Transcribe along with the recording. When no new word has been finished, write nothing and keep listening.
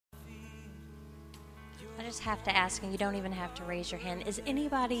just have to ask, and you don't even have to raise your hand, is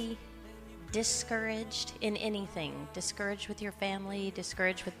anybody discouraged in anything? Discouraged with your family,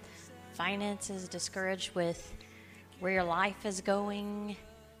 discouraged with finances, discouraged with where your life is going,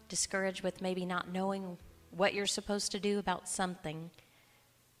 discouraged with maybe not knowing what you're supposed to do about something?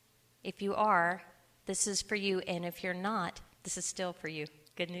 If you are, this is for you, and if you're not, this is still for you.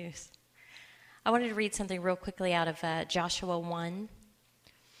 Good news. I wanted to read something real quickly out of Joshua 1.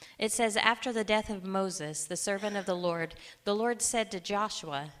 It says, after the death of Moses, the servant of the Lord said to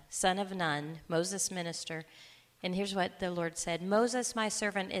Joshua, son of Nun, Moses' minister, and here's what the Lord said, Moses, my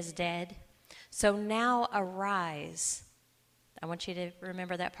servant, is dead, so now arise. I want you to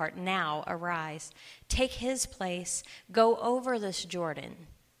remember that part. Now arise. Take his place. Go over this Jordan,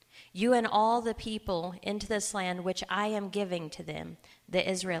 you and all the people, into this land which I am giving to them, the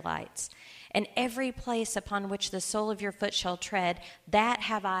Israelites. And every place upon which the sole of your foot shall tread, that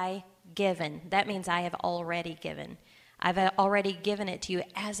have I given. That means I have already given. I've already given it to you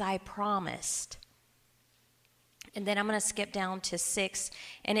as I promised. And then I'm going to skip down to 6,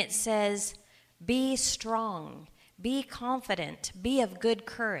 and it says, be strong, be confident, be of good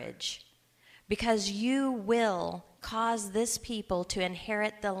courage, because you will cause this people to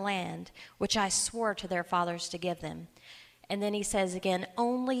inherit the land which I swore to their fathers to give them. And then he says again,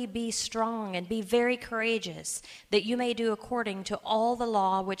 only be strong and be very courageous, that you may do according to all the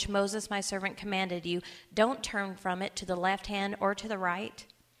law which Moses my servant commanded you. Don't turn from it to the left hand or to the right,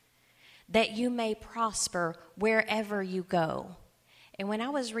 that you may prosper wherever you go. And when I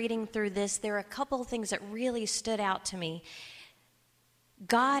was reading through this, there are a couple of things that really stood out to me.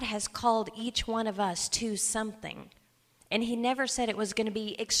 God has called each one of us to something, and he never said it was going to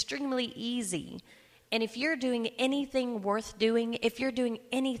be extremely easy. And if you're doing anything worth doing, if you're doing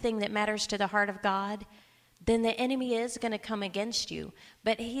anything that matters to the heart of God, then the enemy is going to come against you.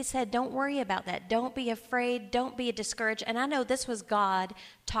 But he said, don't worry about that. Don't be afraid. Don't be discouraged. And I know this was God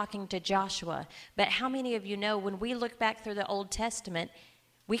talking to Joshua. But how many of you know when we look back through the Old Testament,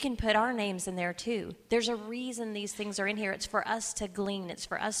 we can put our names in there too. There's a reason these things are in here. It's for us to glean. It's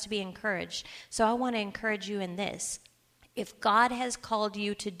for us to be encouraged. So I want to encourage you in this. If God has called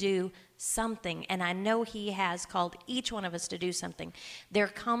you to do something, and I know he has called each one of us to do something, there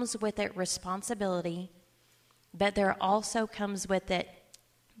comes with it responsibility, but there also comes with it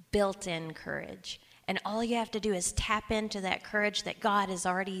built-in courage. And all you have to do is tap into that courage that God has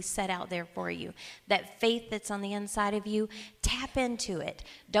already set out there for you. That faith that's on the inside of you, tap into it.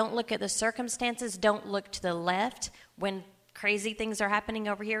 Don't look at the circumstances. Don't look to the left when crazy things are happening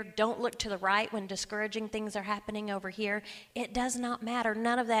over here. Don't look to the right when discouraging things are happening over here. It does not matter.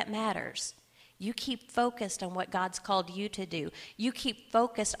 None of that matters. You keep focused on what God's called you to do. You keep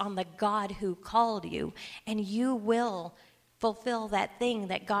focused on the God who called you, and you will fulfill that thing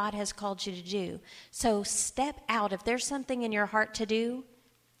that God has called you to do. So step out. If there's something in your heart to do,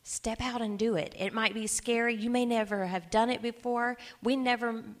 step out and do it. It might be scary. You may never have done it before. We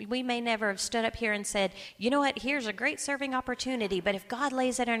may never have stood up here and said, you know what, here's a great serving opportunity. But if God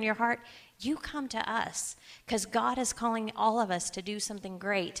lays it on your heart, you come to us, because God is calling all of us to do something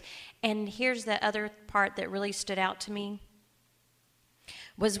great. And here's the other part that really stood out to me,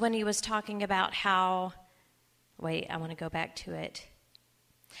 was when he was talking about how, I want to go back to it.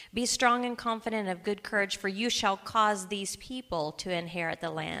 Be strong and confident, of good courage, for you shall cause these people to inherit the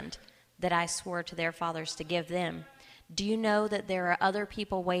land that I swore to their fathers to give them. Do you know that there are other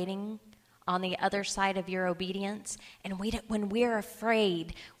people waiting on the other side of your obedience? And when we're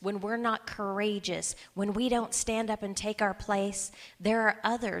afraid, when we're not courageous, when we don't stand up and take our place, there are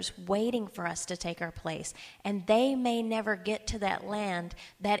others waiting for us to take our place. And they may never get to that land,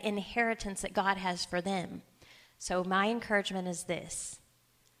 that inheritance that God has for them. So my encouragement is this.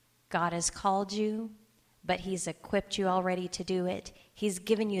 God has called you, but he's equipped you already to do it. He's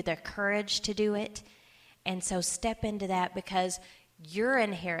given you the courage to do it. And so step into that, because your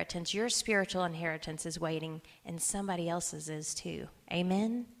inheritance, your spiritual inheritance is waiting, and somebody else's is too.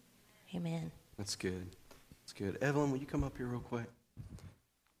 Amen? Amen. That's good. That's good. Evelyn, will you come up here real quick?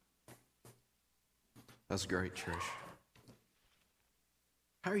 That's great, Trish.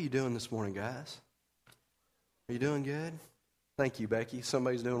 How are you doing this morning, guys? Are you doing good? Thank you, Becky.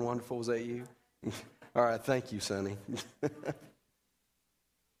 Somebody's doing wonderful. Was that you? All right, thank you, Sonny.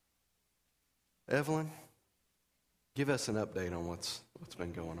 Evelyn, give us an update on what's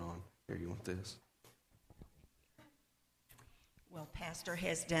been going on. Here, you want this? Well, Pastor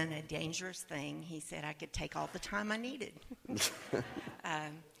has done a dangerous thing. He said I could take all the time I needed,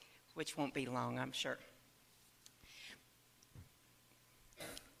 which won't be long, I'm sure.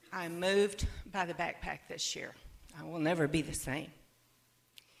 I moved by the backpack this year. I will never be the same.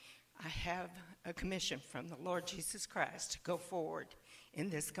 I have a commission from the Lord Jesus Christ to go forward in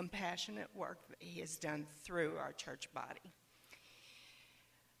this compassionate work that he has done through our church body.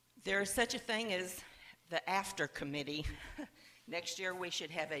 There is such a thing as the after committee. Next year we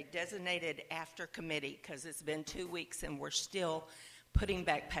should have a designated after committee because it's been 2 weeks and we're still putting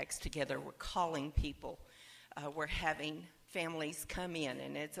backpacks together. We're calling people. We're having families come in,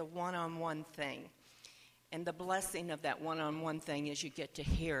 and it's a one-on-one thing. And the blessing of that one-on-one thing is you get to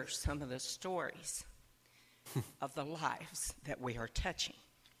hear some of the stories of the lives that we are touching.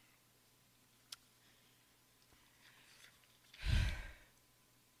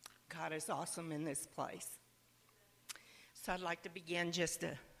 God is awesome in this place. So I'd like to begin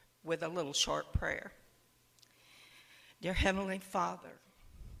with a little short prayer. Dear Heavenly Father,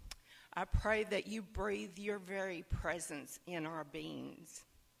 I pray that you breathe your very presence in our beings,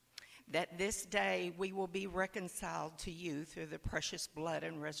 that this day we will be reconciled to you through the precious blood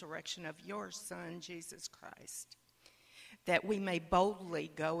and resurrection of your Son, Jesus Christ, that we may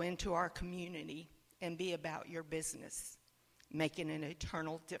boldly go into our community and be about your business, making an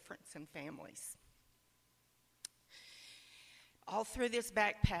eternal difference in families. All through this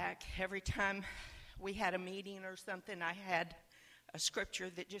backpack, every time we had a meeting or something, I had a scripture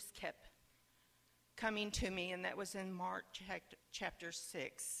that just kept coming to me, and that was in Mark chapter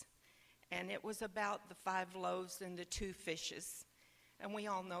 6. And it was about the 5 loaves and the 2 fishes. And we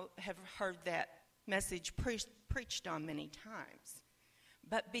all have heard that message preached on many times.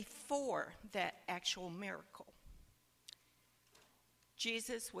 But before that actual miracle,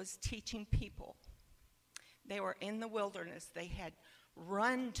 Jesus was teaching people. They were in the wilderness. They had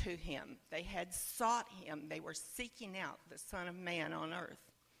run to him. They had sought him. They were seeking out the Son of Man on earth.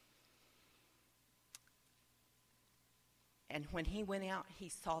 And when he went out, he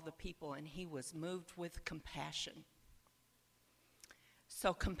saw the people, and he was moved with compassion.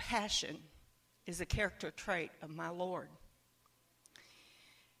 So compassion is a character trait of my Lord.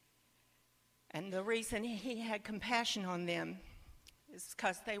 And the reason he had compassion on them is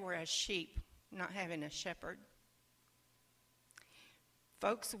because they were as sheep, not having a shepherd.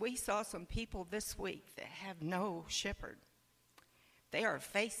 Folks, we saw some people this week that have no shepherd. They are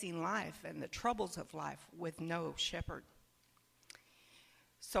facing life and the troubles of life with no shepherd.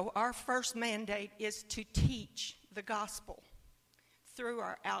 So our first mandate is to teach the gospel through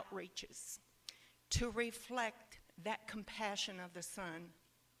our outreaches, to reflect that compassion of the Son.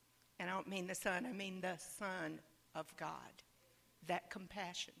 And I don't mean the Son, I mean the Son of God, that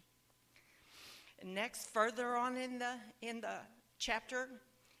compassion. And next, further on in the chapter,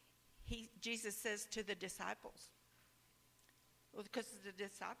 Jesus says to the disciples, well, because the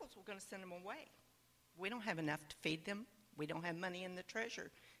disciples were going to send them away. We don't have enough to feed them. We don't have money in the treasure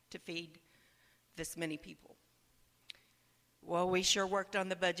to feed this many people. Well, we sure worked on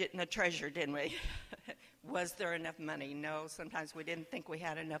the budget and the treasure, didn't we? Was there enough money? No, sometimes we didn't think we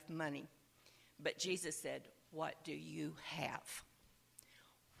had enough money. But Jesus said, what do you have?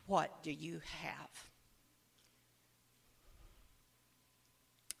 What do you have?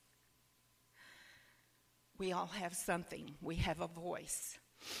 We all have something. We have a voice.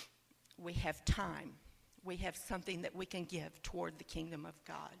 We have time. We have something that we can give toward the kingdom of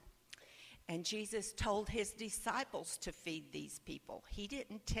God. And Jesus told his disciples to feed these people. He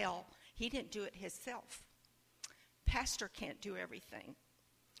didn't do it himself. Pastor can't do everything.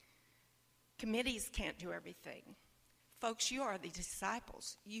 Committees can't do everything. Folks, you are the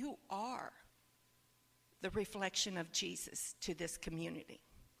disciples. You are the reflection of Jesus to this community.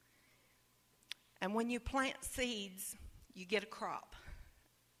 And when you plant seeds, you get a crop.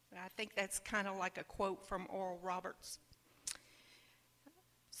 I think that's kind of like a quote from Oral Roberts.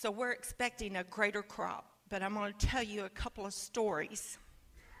 So we're expecting a greater crop, but I'm going to tell you a couple of stories.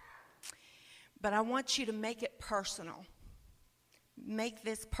 But I want you to make it personal. Make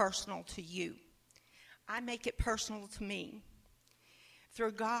this personal to you. I make it personal to me.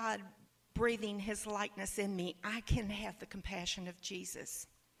 Through God breathing his likeness in me, I can have the compassion of Jesus.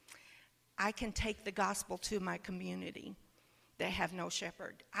 I can take the gospel to my community. They have no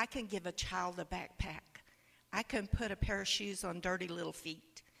shepherd. I can give a child a backpack. I can put a pair of shoes on dirty little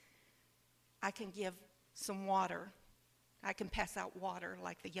feet. I can give some water. I can pass out water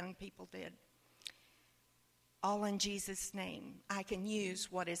like the young people did. All in Jesus' name. I can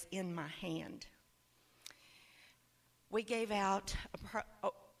use what is in my hand. We gave out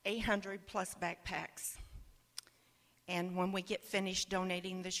 800 plus backpacks. And when we get finished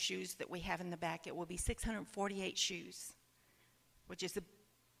donating the shoes that we have in the back, it will be 648 shoes, which is a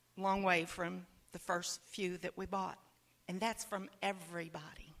long way from the first few that we bought. And that's from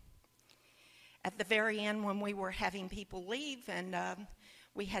everybody. At the very end, when we were having people leave and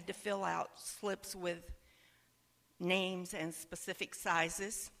We had to fill out slips with names and specific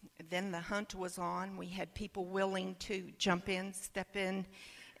sizes. Then the hunt was on. We had people willing to jump in, step in,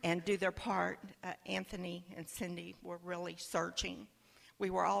 and do their part. Anthony and Cindy were really searching.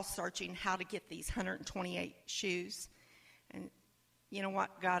 We were all searching how to get these 128 shoes. And you know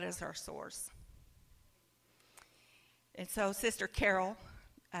what? God is our source. And so Sister Carol,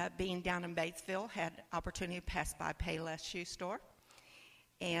 being down in Batesville, had opportunity to pass by Payless Shoe Store.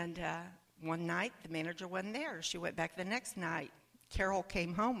 And one night, the manager wasn't there. She went back the next night. Carol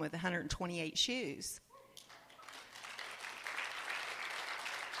came home with 128 shoes.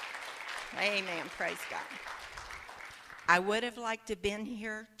 Amen. Praise God. I would have liked to have been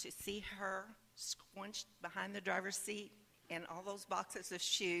here to see her squunched behind the driver's seat and all those boxes of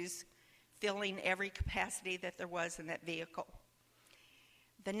shoes filling every capacity that there was in that vehicle.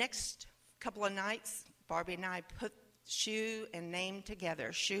 The next couple of nights, Barbie and I put shoe and name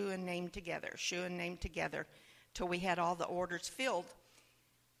together, shoe and name together, shoe and name together, till we had all the orders filled.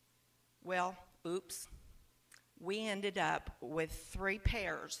 Well, oops. We ended up with 3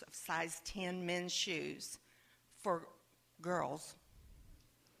 pairs of size 10 men's shoes for girls.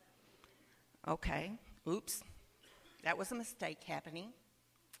 Okay, oops. That was a mistake happening.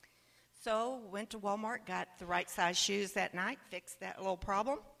 So went to Walmart, got the right size shoes that night, fixed that little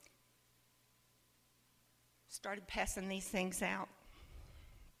problem. Started passing these things out.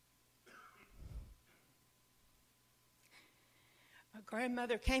 A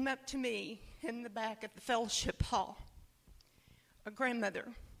grandmother came up to me in the back at the fellowship hall. A grandmother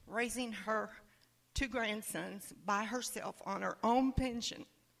raising her 2 grandsons by herself on her own pension,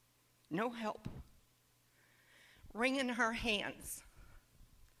 no help, wringing her hands,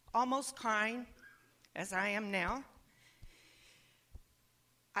 almost crying, as I am now.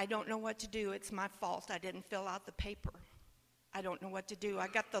 I don't know what to do. It's my fault. I didn't fill out the paper. I don't know what to do. I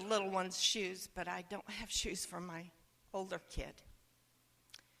got the little one's shoes, but I don't have shoes for my older kid.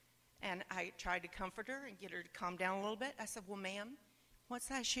 And I tried to comfort her and get her to calm down a little bit. I said, well, ma'am, what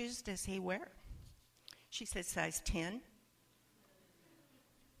size shoes does he wear? She said, size 10.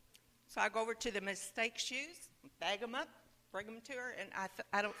 So I go over to the mistake shoes, bag them up, bring them to her, and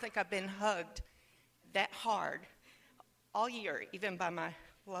I don't think I've been hugged that hard all year, even by my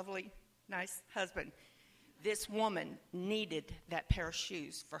lovely, nice husband. This woman needed that pair of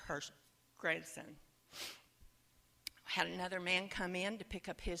shoes for her grandson. Had another man come in to pick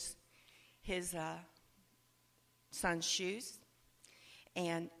up his son's shoes.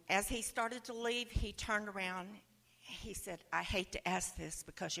 And as he started to leave, he turned around. He said, I hate to ask this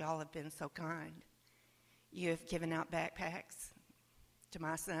because y'all have been so kind. You have given out backpacks to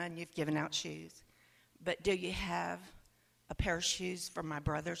my son. You've given out shoes. But do you have a pair of shoes for my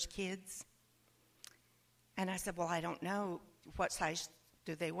brother's kids? And I said, well, I don't know. What size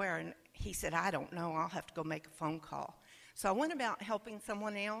do they wear? And he said, I don't know. I'll have to go make a phone call. So I went about helping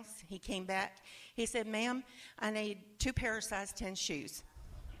someone else. He came back. He said, ma'am, I need 2 pair of size 10 shoes.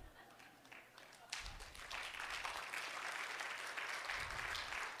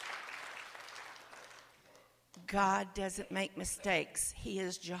 God doesn't make mistakes. He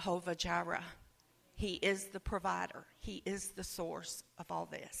is Jehovah Jireh. He is the provider. He is the source of all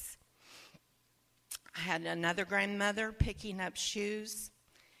this. I had another grandmother picking up shoes,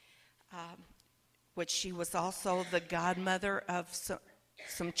 which she was also the godmother of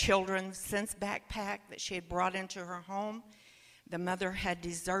some children's sense backpack that she had brought into her home. The mother had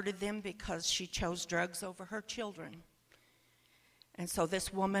deserted them because she chose drugs over her children. And so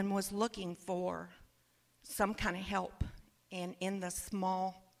this woman was looking for some kind of help. And in the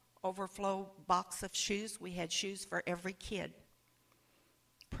small overflow box of shoes, we had shoes for every kid.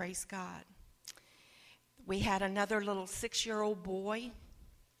 Praise God. We had another little 6-year-old boy,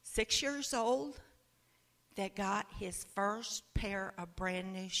 6 years old, that got his first pair of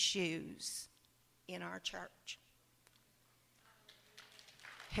brand new shoes in our church.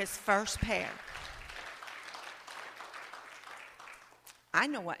 His first pair. I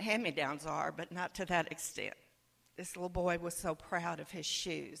know what hand-me-downs are, but not to that extent. This little boy was so proud of his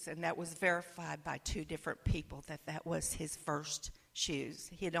shoes, and that was verified by 2 different people that was his first shoes.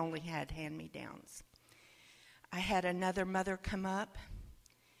 He had only had hand-me-downs. I had another mother come up.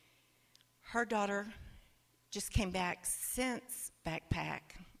 Her daughter just came back since backpack,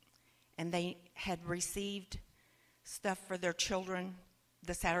 and they had received stuff for their children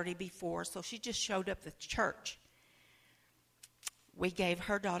the Saturday before, so she just showed up at church. We gave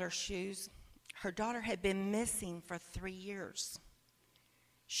her daughter shoes. Her daughter had been missing for 3 years.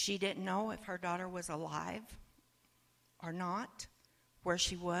 She didn't know if her daughter was alive or not, where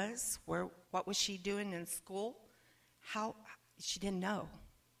she was, what was she doing in school, how, she didn't know.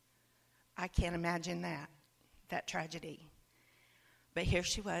 I can't imagine that tragedy. But here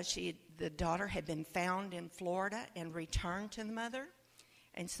she was. The daughter had been found in Florida and returned to the mother.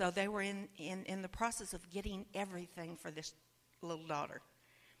 And so they were in the process of getting everything for this little daughter.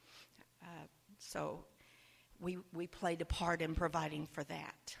 So we played a part in providing for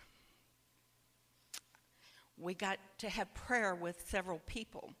that. We got to have prayer with several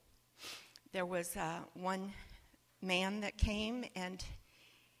people. There was one man that came, and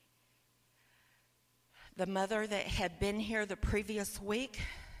the mother that had been here the previous week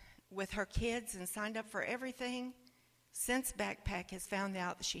with her kids and signed up for everything, since Backpack has found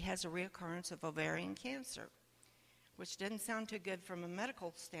out that she has a reoccurrence of ovarian cancer, which didn't sound too good from a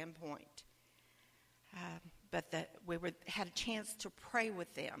medical standpoint. But that we had a chance to pray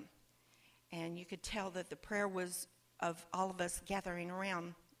with them. And you could tell that the prayer was of all of us gathering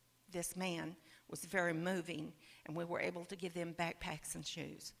around this man was very moving, and we were able to give them backpacks and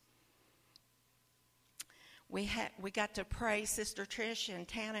shoes. We got to pray, Sister Trish and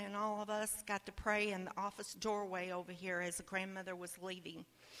Tana and all of us got to pray in the office doorway over here as the grandmother was leaving.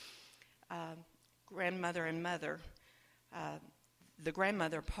 Grandmother and mother. The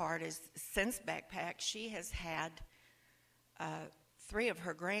grandmother part is since Backpack, she has had 3 of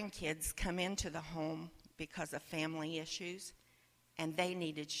her grandkids come into the home because of family issues, and they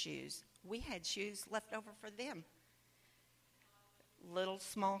needed shoes. We had shoes left over for them, little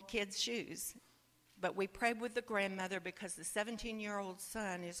small kids' shoes. But we prayed with the grandmother because the 17-year-old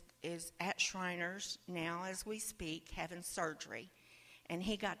son is at Shriners now as we speak, having surgery. And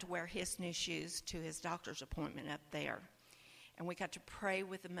he got to wear his new shoes to his doctor's appointment up there. And we got to pray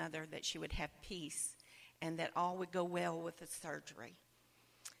with the mother that she would have peace and that all would go well with the surgery.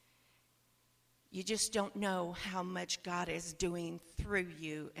 You just don't know how much God is doing through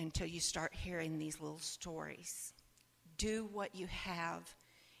you until you start hearing these little stories. Do what you have.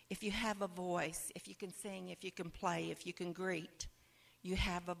 If you have a voice, if you can sing, if you can play, if you can greet, you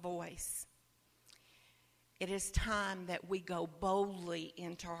have a voice. It is time that we go boldly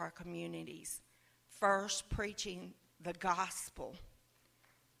into our communities, first preaching the gospel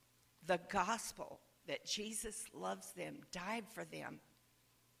that Jesus loves them, died for them,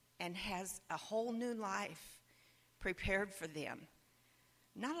 and has a whole new life prepared for them.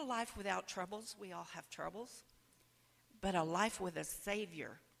 Not a life without troubles, we all have troubles, but a life with a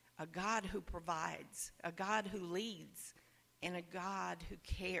Savior, a God who provides, a God who leads, and a God who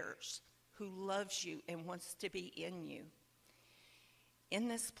cares, who loves you and wants to be in you. In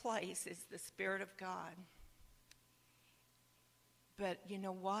this place is the Spirit of God. But you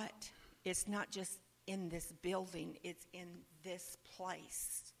know what? It's not just in this building, it's in this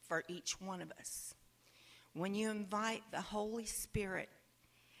place for each one of us. When you invite the Holy Spirit,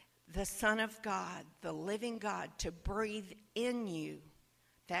 the Son of God, the living God, to breathe in you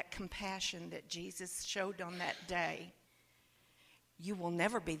that compassion that Jesus showed on that day, you will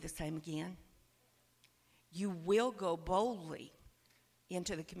never be the same again. You will go boldly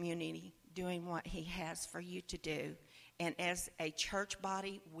into the community doing what he has for you to do. And as a church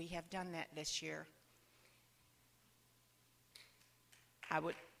body, we have done that this year.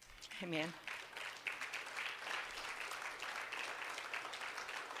 Amen.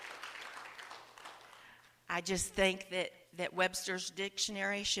 I just think that Webster's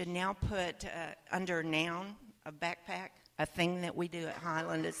Dictionary should now put under noun of Backpack a thing that we do at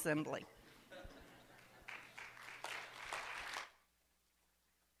Highland Assembly.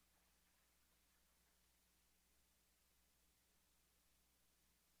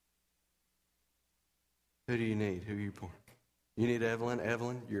 Who do you need? Who are you pouring? You need Evelyn?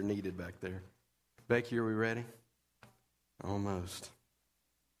 Evelyn, you're needed back there. Becky, are we ready? Almost.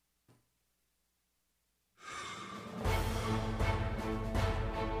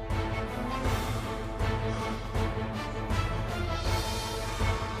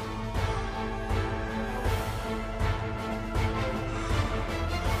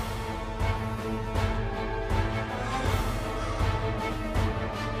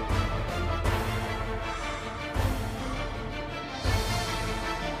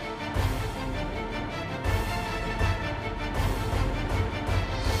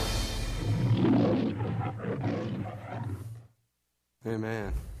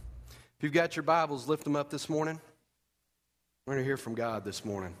 Amen. If you've got your Bibles, lift them up this morning. We're going to hear from God this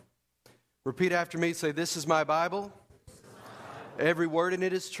morning. Repeat after me. Say, this is my Bible. Every word in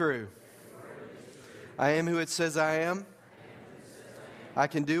it is true. I am who it says I am. I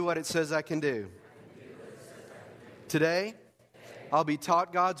can do what it says I can do. Today, I'll be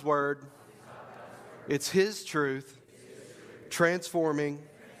taught God's word. It's His truth, transforming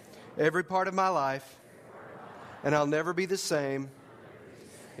every part of my life and I'll never be the same.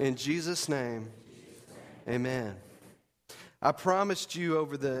 In Jesus' name, amen. I promised you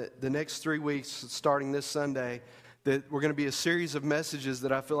over the next 3 weeks, starting this Sunday, that we're going to be a series of messages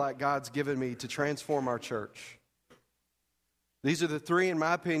that I feel like God's given me to transform our church. These are the three, in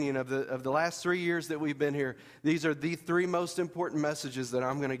my opinion, of the last 3 years that we've been here. These are the three most important messages that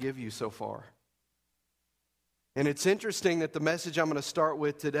I'm going to give you so far. And it's interesting that the message I'm going to start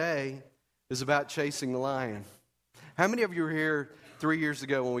with today is about chasing the lion. How many of you were here 3 years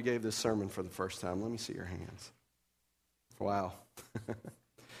ago when we gave this sermon for the first time? Let me see your hands. Wow.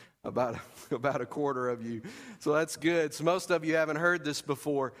 About a quarter of you. So that's good. So most of you haven't heard this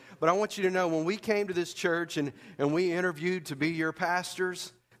before. But I want you to know, when we came to this church and we interviewed to be your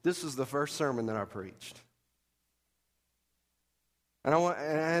pastors, this was the first sermon that I preached.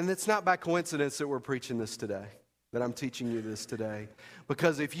 And it's not by coincidence that we're preaching this today, that I'm teaching you this today.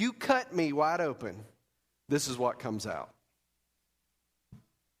 Because if you cut me wide open, this is what comes out.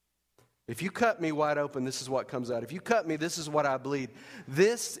 If you cut me wide open, this is what comes out. If you cut me, this is what I bleed.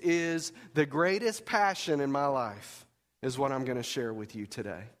 This is the greatest passion in my life, is what I'm going to share with you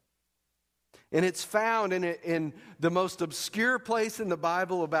today. And it's found in the most obscure place in the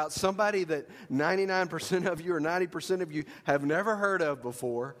Bible about somebody that 99% of you or 90% of you have never heard of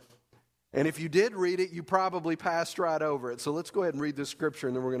before. And if you did read it, you probably passed right over it. So let's go ahead and read this scripture,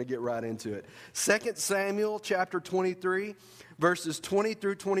 and then we're going to get right into it. 2 Samuel chapter 23, verses 20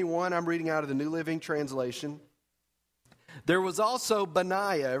 through 21. I'm reading out of the New Living Translation. There was also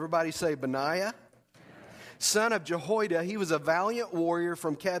Benaiah. Everybody say Benaiah. Son of Jehoiada, he was a valiant warrior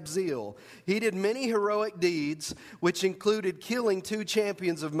from Kabzeel. He did many heroic deeds, which included killing 2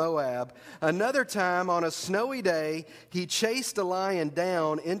 champions of Moab. Another time, on a snowy day, he chased a lion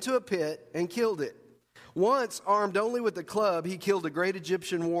down into a pit and killed it. Once, armed only with a club, he killed a great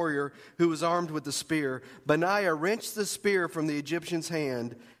Egyptian warrior who was armed with a spear. Benaiah wrenched the spear from the Egyptian's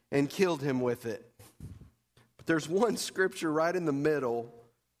hand and killed him with it. But there's one scripture right in the middle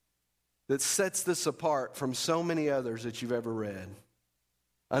that sets this apart from so many others that you've ever read.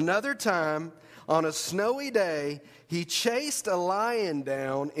 Another time, on a snowy day, he chased a lion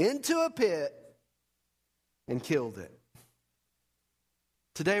down into a pit and killed it.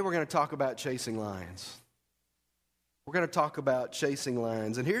 Today we're going to talk about chasing lions. We're going to talk about chasing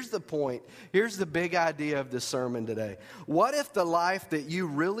lions. And here's the point. Here's the big idea of this sermon today. What if the life that you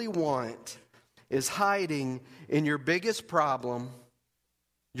really want is hiding in your biggest problem,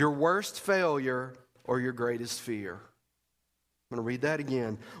 your worst failure, or your greatest fear? I'm going to read that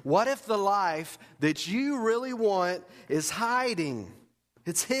again. What if the life that you really want is hiding?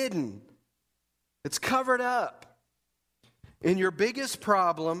 It's hidden. It's covered up in your biggest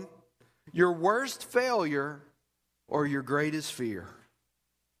problem, your worst failure, or your greatest fear?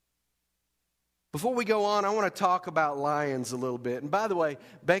 Before we go on, I want to talk about lions a little bit. And by the way,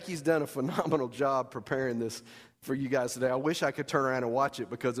 Becky's done a phenomenal job preparing this for you guys today. I wish I could turn around and watch it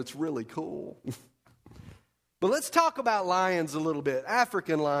because it's really cool. But let's talk about lions a little bit.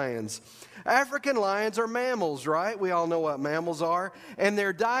 African lions. African lions are mammals, right? We all know what mammals are. And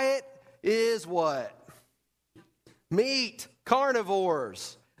their diet is what? Meat.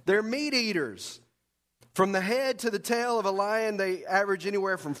 Carnivores. They're meat eaters. From the head to the tail of a lion, they average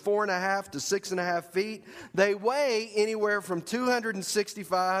anywhere from 4.5 to 6.5 feet. They weigh anywhere from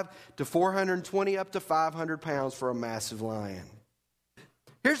 265 to 420 up to 500 pounds for a massive lion.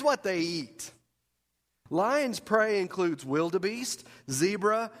 Here's what they eat. Lions' prey includes wildebeest,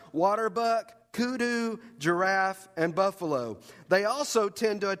 zebra, waterbuck, kudu, giraffe, and buffalo. They also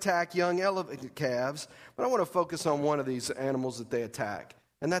tend to attack young elephant calves, but I want to focus on one of these animals that they attack,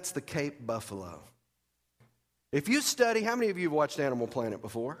 and that's the Cape buffalo. If you study, how many of you have watched Animal Planet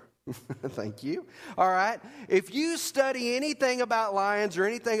before? Thank you. All right. If you study anything about lions or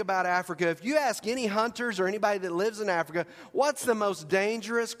anything about Africa, if you ask any hunters or anybody that lives in Africa, what's the most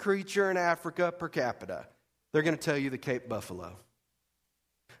dangerous creature in Africa per capita? They're going to tell you the Cape buffalo.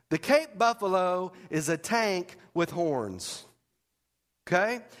 The Cape buffalo is a tank with horns.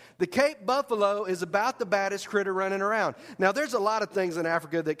 Okay? The Cape buffalo is about the baddest critter running around. Now, there's a lot of things in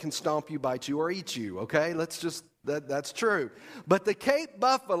Africa that can stomp you, bite you, or eat you, okay? That's true. But the Cape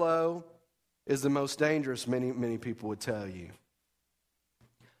buffalo is the most dangerous, many people would tell you.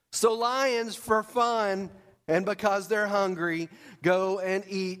 So lions, for fun and because they're hungry, go and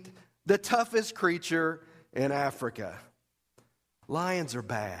eat the toughest creature in Africa. Lions are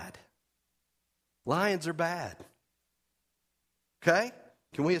bad. Lions are bad. Okay?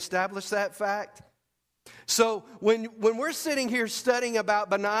 Can we establish that fact? So when we're sitting here studying about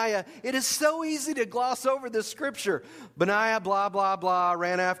Benaiah, it is so easy to gloss over this scripture. Benaiah, blah, blah, blah,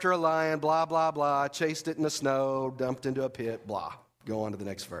 ran after a lion, blah, blah, blah, chased it in the snow, dumped into a pit, blah. Go on to the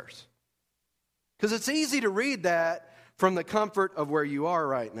next verse. Because it's easy to read that from the comfort of where you are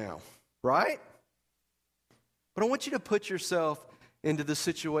right now, right? But I want you to put yourself into the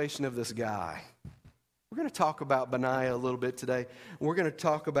situation of this guy. We're going to talk about Benaiah a little bit today. We're going to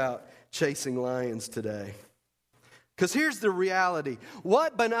talk about chasing lions today. Because here's the reality.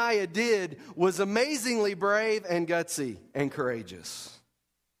 What Benaiah did was amazingly brave and gutsy and courageous.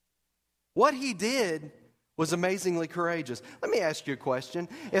 What he did was amazingly courageous. Let me ask you a question.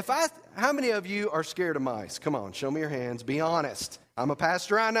 How many of you are scared of mice? Come on, show me your hands. Be honest. I'm a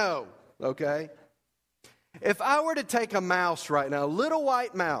pastor, I know. Okay? If I were to take a mouse right now, a little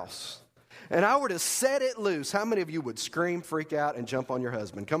white mouse, and I were to set it loose, how many of you would scream, freak out, and jump on your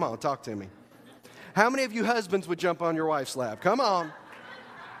husband? Come on, talk to me. How many of you husbands would jump on your wife's lap? Come on.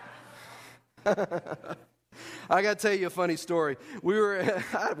 I got to tell you a funny story.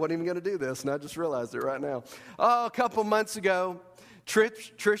 I wasn't even going to do this, and I just realized it right now. A couple months ago,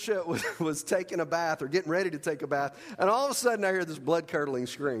 Trisha was taking a bath or getting ready to take a bath, and all of a sudden I hear this blood-curdling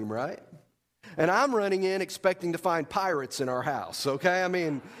scream, right? And I'm running in expecting to find pirates in our house, okay? I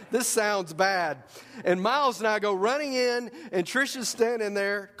mean, this sounds bad. And Miles and I go running in, and Trisha's standing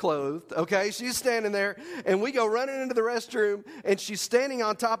there, clothed, okay? She's standing there, and we go running into the restroom, and she's standing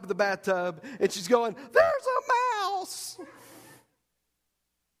on top of the bathtub, and she's going, "There's a mouse!"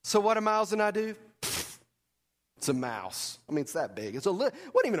 So what do Miles and I do? It's a mouse. I mean, it's that big. It wasn't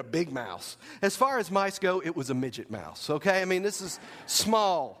even a big mouse. As far as mice go, it was a midget mouse, okay? I mean, this is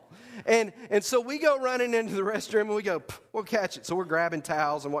small. And so we go running into the restroom and we go, we'll catch it. So we're grabbing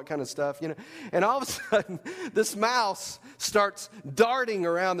towels and what kind of stuff, you know. And all of a sudden, this mouse starts darting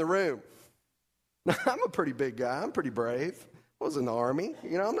around the room. Now, I'm a pretty big guy. I'm pretty brave. I was in the Army.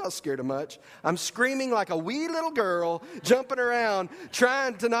 You know, I'm not scared of much. I'm screaming like a wee little girl, jumping around,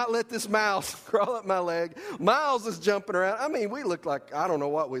 trying to not let this mouse crawl up my leg. Miles is jumping around. I mean, we look like, I don't know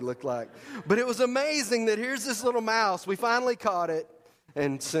what we look like. But it was amazing that here's this little mouse. We finally caught it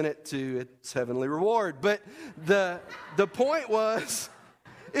and sent it to its heavenly reward. But the point was,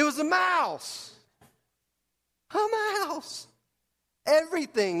 it was a mouse. A mouse.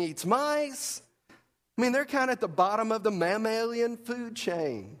 Everything eats mice. I mean, they're kind of at the bottom of the mammalian food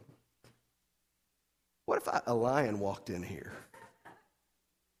chain. What if a lion walked in here?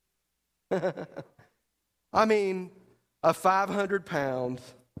 I mean, a 500-pound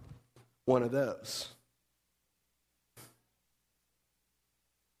one of those.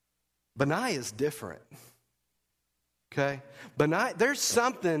 Benaiah is different, okay? Benaiah, there's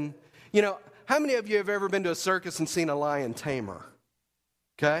something, you know, how many of you have ever been to a circus and seen a lion tamer,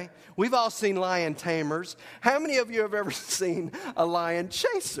 okay? We've all seen lion tamers. How many of you have ever seen a lion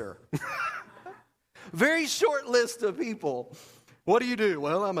chaser? Very short list of people. What do you do?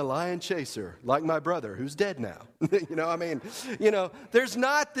 Well, I'm a lion chaser, like my brother, who's dead now. You know, I mean, you know, there's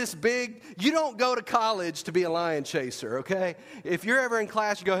not this big, you don't go to college to be a lion chaser, okay? If you're ever in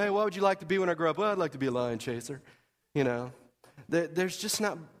class, you go, hey, what would you like to be when I grow up? Well, I'd like to be a lion chaser. You know, there's just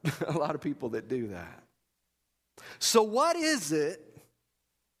not a lot of people that do that. So what is it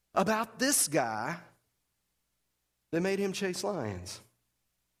about this guy that made him chase lions?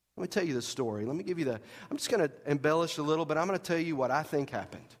 Let me tell you the story. Let me give you I'm just going to embellish a little, but I'm going to tell you what I think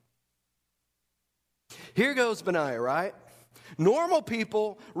happened. Here goes Benaiah, right? Normal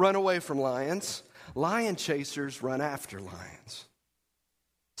people run away from lions. Lion chasers run after lions.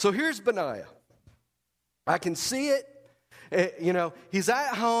 So here's Benaiah. I can see it. You know, he's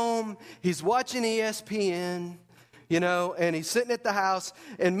at home. He's watching ESPN. You know, and he's sitting at the house,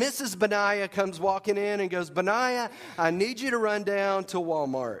 and Mrs. Benaiah comes walking in and goes, Benaiah, I need you to run down to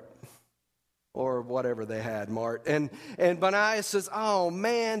Walmart or whatever they had, Mart. And Benaiah says, oh,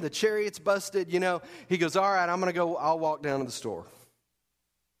 man, the chariot's busted. You know, he goes, all right, I'll walk down to the store.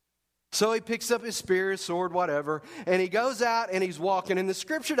 So he picks up his spear, his sword, whatever, and he goes out and he's walking. And the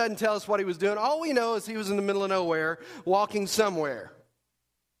scripture doesn't tell us what he was doing. All we know is he was in the middle of nowhere, walking somewhere.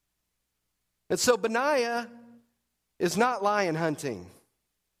 And so Benaiah is not lion hunting.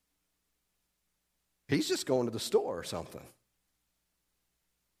 He's just going to the store or something.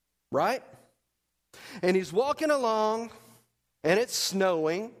 Right? And he's walking along, and it's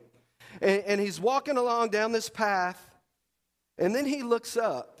snowing, and he's walking along down this path, and then he looks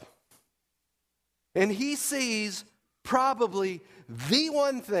up, and he sees probably the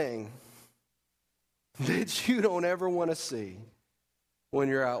one thing that you don't ever want to see when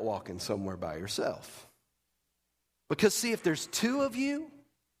you're out walking somewhere by yourself. Because, see, if there's two of you,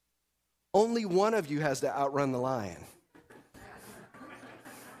 only one of you has to outrun the lion.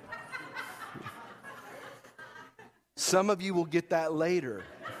 Some of you will get that later.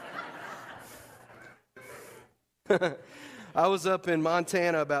 I was up in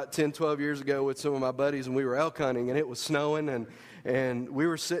Montana about 10, 12 years ago with some of my buddies, and we were elk hunting, and it was snowing, and we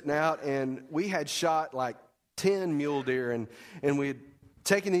were sitting out, and we had shot like 10 mule deer, and we had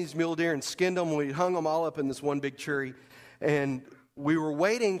taken these mule deer and skinned them, and we hung them all up in this one big tree, and we were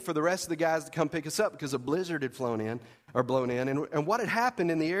waiting for the rest of the guys to come pick us up because a blizzard had blown in. And what had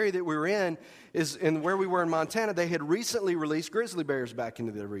happened in the area that we were in is, in where we were in Montana, they had recently released grizzly bears back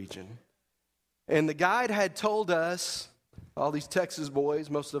into the region. And the guide had told us, all these Texas boys,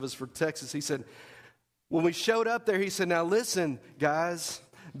 most of us from Texas, he said, when we showed up there, he said, now listen, guys,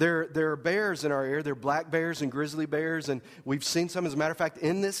 there are bears in our area. There are black bears and grizzly bears, and we've seen some. As a matter of fact,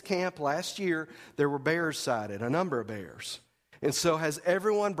 in this camp last year, there were bears sighted, a number of bears. And so has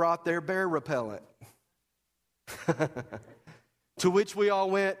everyone brought their bear repellent? To which we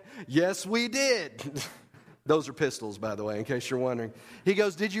all went, yes, we did. Those are pistols, by the way, in case you're wondering. He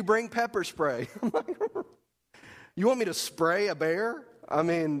goes, did you bring pepper spray? I'm like, you want me to spray a bear? I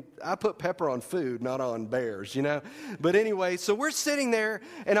mean, I put pepper on food, not on bears, you know. But anyway, so we're sitting there,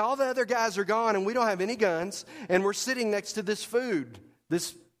 and all the other guys are gone, and we don't have any guns, and we're sitting next to this food,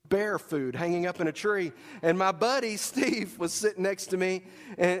 this bear food hanging up in a tree. And my buddy, Steve, was sitting next to me,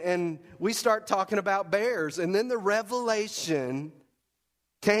 and we start talking about bears. And then the revelation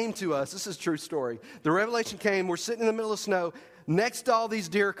came to us. This is a true story. The revelation came. We're sitting in the middle of snow next to all these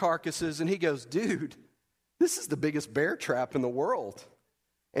deer carcasses, and he goes, dude, this is the biggest bear trap in the world.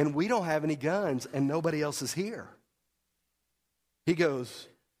 And we don't have any guns, and nobody else is here. He goes,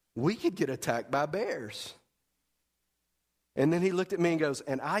 we could get attacked by bears. And then he looked at me and goes,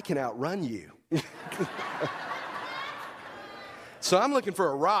 and I can outrun you. So I'm looking for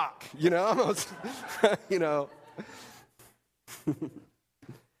a rock, you know. You know.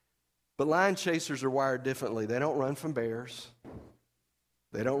 But lion chasers are wired differently. They don't run from bears.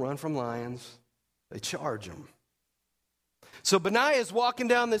 They don't run from lions. They charge them. So Benaiah is walking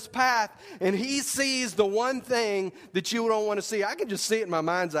down this path, and he sees the one thing that you don't want to see. I can just see it in my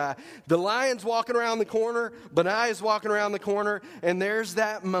mind's eye. The lion's walking around the corner, Benaiah's walking around the corner, and there's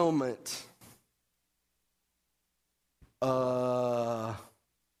that moment. And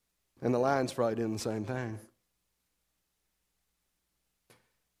the lion's probably doing the same thing.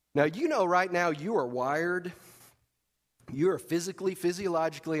 Now, you know right now you are wired. You are physically,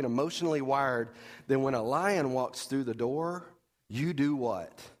 physiologically, and emotionally wired that when a lion walks through the door, you do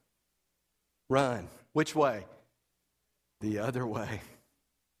what? Run. Which way? The other way.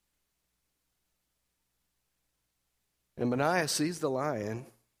 And Benaiah sees the lion,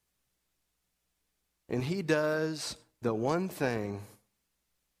 and he does the one thing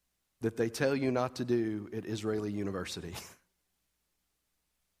that they tell you not to do at Israeli University.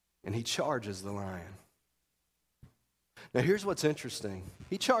 And he charges the lion. Now, here's what's interesting.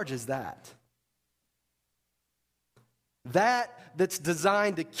 He charges that. That's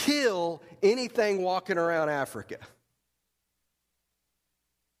designed to kill anything walking around Africa.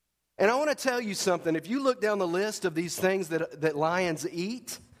 And I want to tell you something. If you look down the list of these things that lions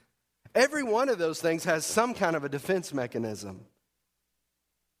eat, every one of those things has some kind of a defense mechanism.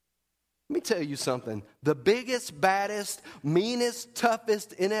 Let me tell you something. The biggest, baddest, meanest,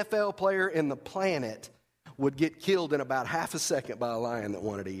 toughest NFL player in the planet would get killed in about half a second by a lion that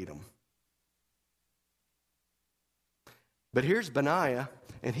wanted to eat him. But here's Benaiah,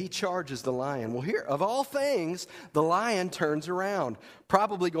 and he charges the lion. Well, here, of all things, the lion turns around,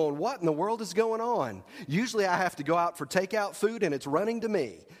 probably going, what in the world is going on? Usually I have to go out for takeout food, and it's running to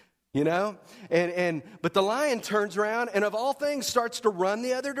me, you know? But the lion turns around, and of all things, starts to run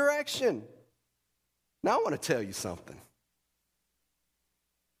the other direction. Now, I want to tell you something.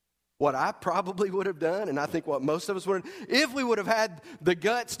 What I probably would have done, and I think what most of us would have, if we would have had the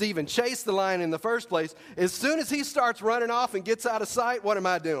guts to even chase the lion in the first place, as soon as he starts running off and gets out of sight, what am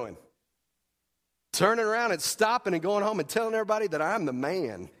I doing? Turning around and stopping and going home and telling everybody that I'm the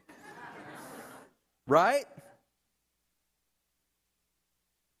man. Right?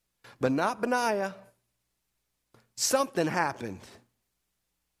 But not Benaiah. Something happened.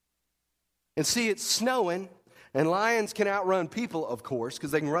 And see, it's snowing. And lions can outrun people, of course,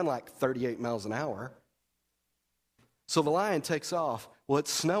 because they can run like 38 miles an hour. So the lion takes off. Well,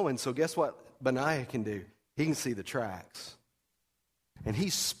 it's snowing, so guess what Benaiah can do? He can see the tracks. And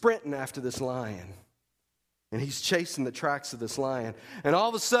he's sprinting after this lion. And he's chasing the tracks of this lion. And all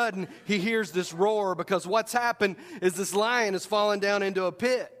of a sudden, he hears this roar because what's happened is this lion is falling down into a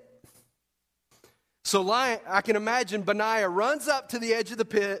pit. So I can imagine Benaiah runs up to the edge of the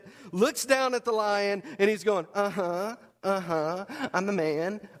pit, looks down at the lion, and he's going, I'm a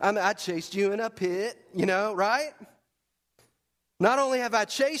man. I chased you in a pit, right? Not only have I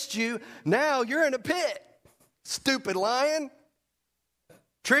chased you, now you're in a pit. Stupid lion.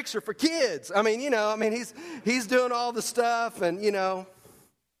 Tricks are for kids. He's doing all the stuff and,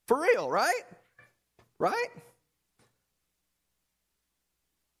 for real, right? Right?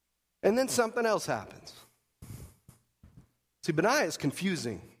 And then something else happens. See, Benaiah is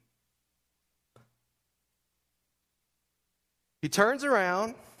confusing. He turns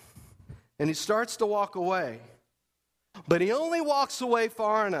around and he starts to walk away. But he only walks away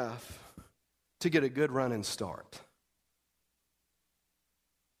far enough to get a good running start.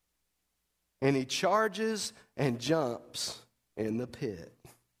 And he charges and jumps in the pit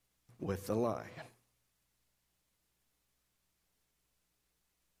with the lion.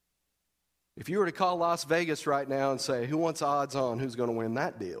 If you were to call Las Vegas right now and say, who wants odds on who's going to win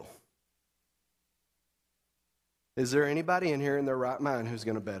that deal? Is there anybody in here in their right mind who's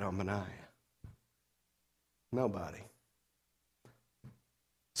going to bet on Benaiah? Nobody.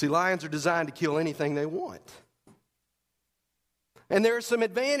 See, lions are designed to kill anything they want. And there are some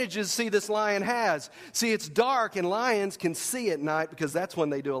advantages, this lion has. See, it's dark and lions can see at night because that's when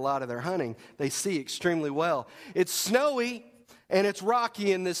they do a lot of their hunting. They see extremely well. It's snowy and it's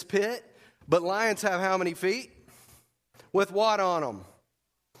rocky in this pit, but lions have how many feet? With what on them?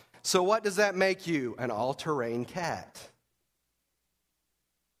 So what does that make you? An all-terrain cat.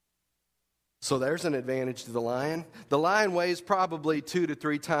 So there's an advantage to the lion. The lion weighs probably 2 to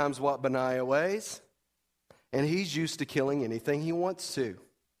 3 times what Benaiah weighs. And he's used to killing anything he wants to.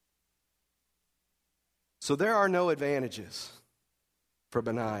 So there are no advantages for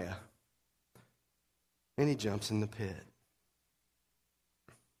Benaiah. And he jumps in the pit.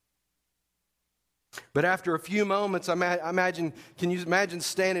 But after a few moments, can you imagine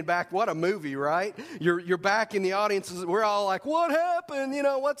standing back? What a movie, right? You're back in the audience. We're all like, what happened?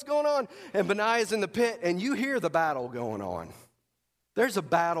 What's going on? And Benaiah's in the pit, and you hear the battle going on. There's a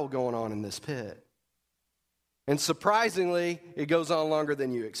battle going on in this pit. And surprisingly, it goes on longer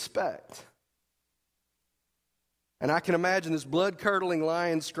than you expect. And I can imagine this blood-curdling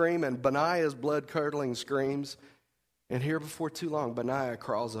lion scream and Benaiah's blood-curdling screams. And here before too long, Benaiah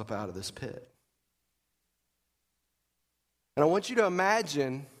crawls up out of this pit. And I want you to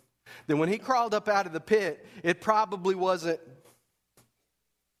imagine that when he crawled up out of the pit, it probably wasn't,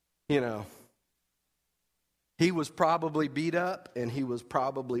 he was probably beat up and he was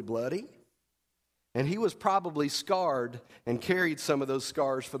probably bloody. And he was probably scarred and carried some of those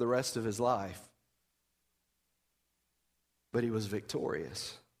scars for the rest of his life. But he was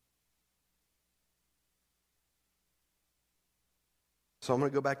victorious. So I'm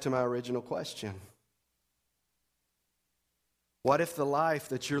going to go back to my original question. What if the life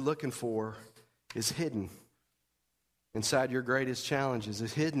that you're looking for is hidden inside your greatest challenges,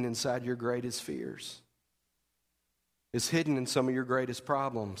 is hidden inside your greatest fears, is hidden in some of your greatest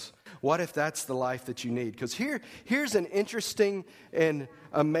problems? What if that's the life that you need? Because here's an interesting and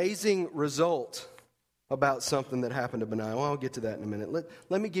amazing result about something that happened to Benaiah. Well, I'll get to that in a minute.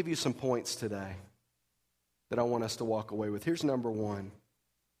 Let me give you some points today that I want us to walk away with. Here's number one.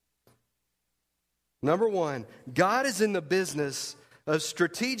 Number one, God is in the business of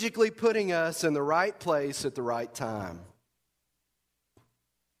strategically putting us in the right place at the right time.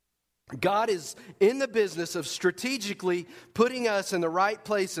 God is in the business of strategically putting us in the right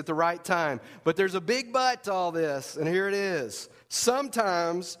place at the right time. But there's a big but to all this, and here it is.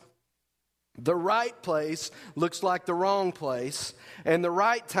 Sometimes the right place looks like the wrong place, and the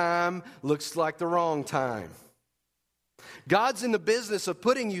right time looks like the wrong time. God's in the business of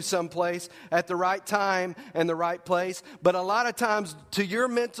putting you someplace at the right time and the right place, but a lot of times to your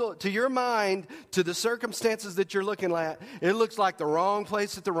mind, to the circumstances that you're looking at, it looks like the wrong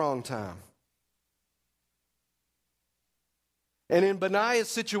place at the wrong time. And in Benaiah's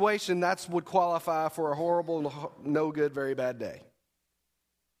situation, that would qualify for a horrible, no good, very bad day.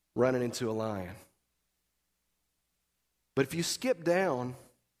 Running into a lion. But if you skip down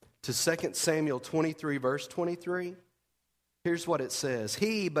to 2 Samuel 23, verse 23, here's what it says.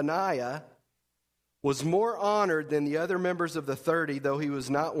 He, Benaiah, was more honored than the other members of the 30, though he was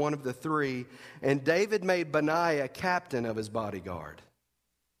not one of the 3. And David made Benaiah captain of his bodyguard.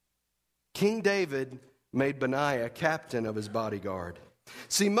 King David made Benaiah captain of his bodyguard.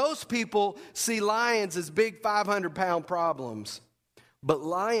 See, most people see lions as big 500-pound problems. But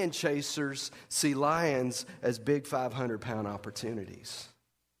lion chasers see lions as big 500-pound opportunities.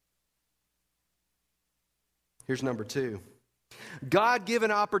 Here's number 2.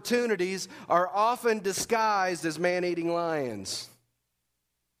 God-given opportunities are often disguised as man-eating lions.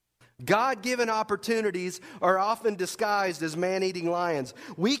 God-given opportunities are often disguised as man-eating lions.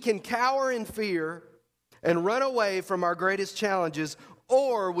 We can cower in fear and run away from our greatest challenges,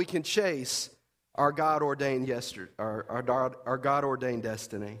 or we can chase our God-ordained our God-ordained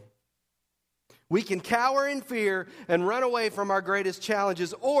destiny. We can cower in fear and run away from our greatest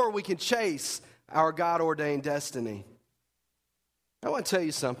challenges, or we can chase our God-ordained destiny. I want to tell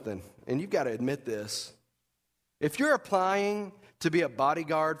you something, and you've got to admit this. If you're applying to be a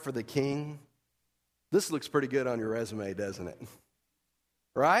bodyguard for the king, this looks pretty good on your resume, doesn't it?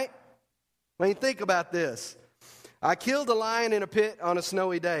 Right? I mean, think about this. I killed a lion in a pit on a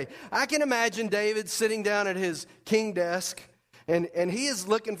snowy day. I can imagine David sitting down at his king desk, and he is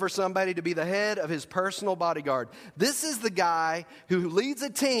looking for somebody to be the head of his personal bodyguard. This is the guy who leads a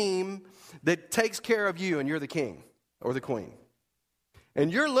team that takes care of you, and you're the king or the queen.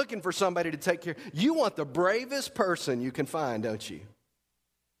 And you're looking for somebody to take care. You want the bravest person you can find, don't you?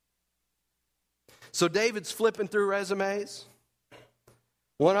 So David's flipping through resumes.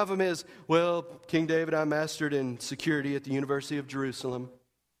 One of them is, well, King David, I mastered in security at the University of Jerusalem.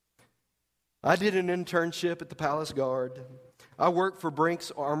 I did an internship at the Palace Guard. I worked for Brink's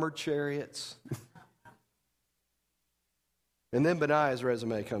Armored Chariots. And then Benaiah's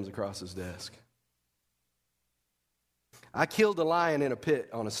resume comes across his desk. I killed a lion in a pit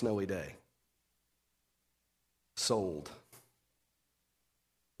on a snowy day. Sold.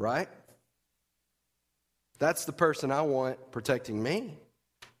 Right? That's the person I want protecting me.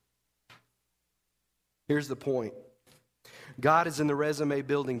 Here's the point. God is in the resume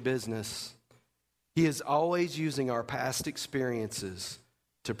building business. He is always using our past experiences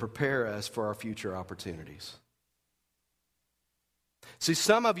to prepare us for our future opportunities. See,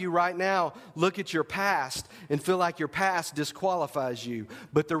 some of you right now look at your past and feel like your past disqualifies you.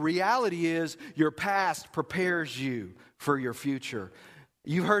 But the reality is your past prepares you for your future.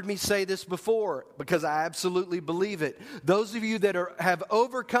 You've heard me say this before because I absolutely believe it. Those of you that have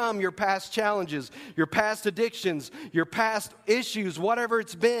overcome your past challenges, your past addictions, your past issues, whatever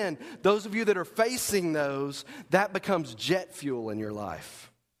it's been, those of you that are facing those, that becomes jet fuel in your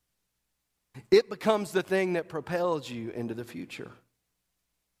life. It becomes the thing that propels you into the future.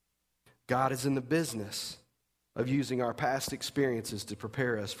 God is in the business of using our past experiences to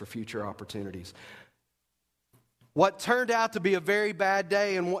prepare us for future opportunities. What turned out to be a very bad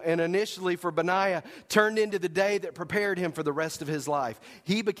day and initially for Benaiah turned into the day that prepared him for the rest of his life.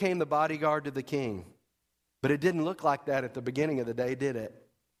 He became the bodyguard to the king. But it didn't look like that at the beginning of the day, did it?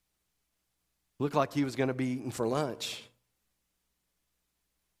 It looked like he was going to be eaten for lunch.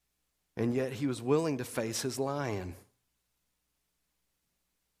 And yet he was willing to face his lion.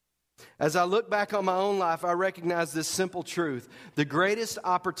 As I look back on my own life, I recognize this simple truth. The greatest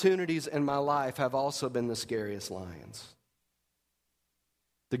opportunities in my life have also been the scariest lions.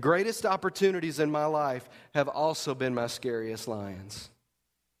 The greatest opportunities in my life have also been my scariest lions.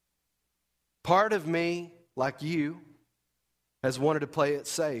 Part of me, like you, has wanted to play it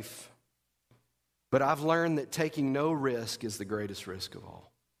safe. But I've learned that taking no risk is the greatest risk of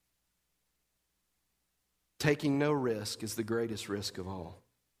all. Taking no risk is the greatest risk of all.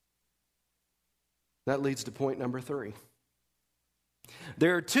 That leads to point number 3.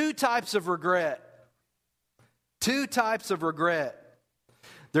 There are 2 types of regret. 2 types of regret.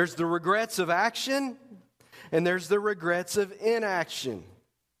 There's the regrets of action, and there's the regrets of inaction.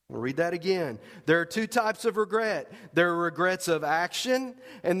 I'll read that again. There are 2 types of regret. There are regrets of action,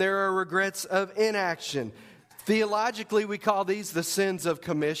 and there are regrets of inaction. Theologically, we call these the sins of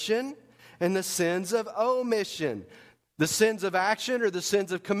commission and the sins of omission. The sins of action or the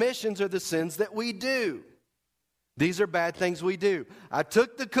sins of commissions are the sins that we do. These are bad things we do. I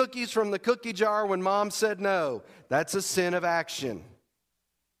took the cookies from the cookie jar when Mom said no. That's a sin of action.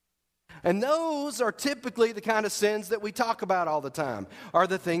 And those are typically the kind of sins that we talk about all the time, are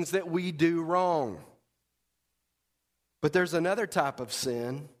the things that we do wrong. But there's another type of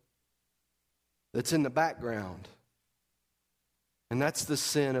sin that's in the background, and that's the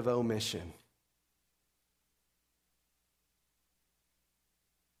sin of omission.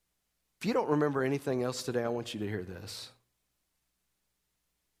 If you don't remember anything else today, I want you to hear this.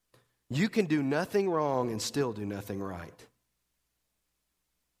 You can do nothing wrong and still do nothing right.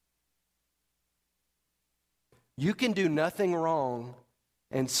 You can do nothing wrong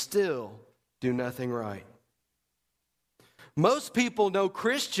and still do nothing right. Most people know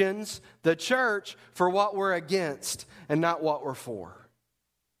Christians, the church, for what we're against and not what we're for.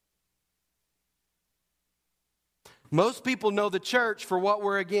 Most people know the church for what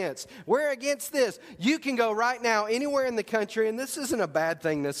we're against. We're against this. You can go right now anywhere in the country, and this isn't a bad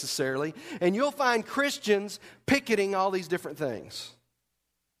thing necessarily, and you'll find Christians picketing all these different things.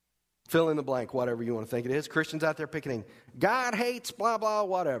 Fill in the blank, whatever you want to think it is. Christians out there picketing. God hates blah, blah,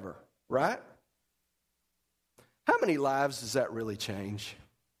 whatever. Right? How many lives does that really change?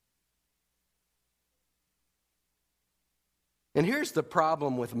 And here's the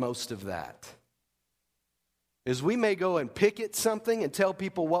problem with most of that. Is we may go and picket something and tell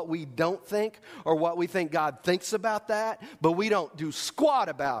people what we don't think or what we think God thinks about that, but we don't do squat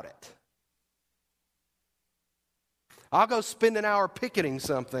about it. I'll go spend an hour picketing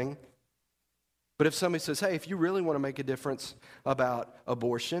something, but if somebody says, hey, if you really want to make a difference about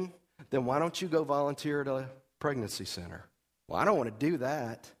abortion, then why don't you go volunteer at a pregnancy center? Well, I don't want to do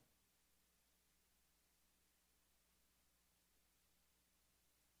that.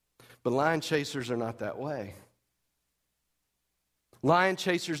 But lion chasers are not that way. Lion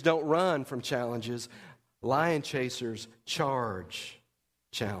chasers don't run from challenges. Lion chasers charge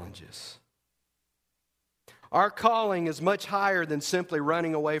challenges. Our calling is much higher than simply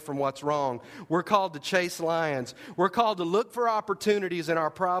running away from what's wrong. We're called to chase lions. We're called to look for opportunities in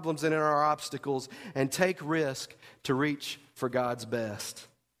our problems and in our obstacles and take risk to reach for God's best.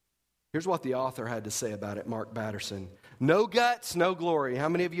 Here's what the author had to say about it, Mark Batterson. No guts, no glory. How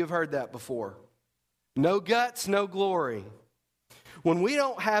many of you have heard that before? No guts, no glory. When we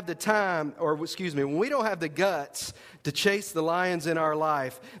don't have the time, when we don't have the guts to chase the lions in our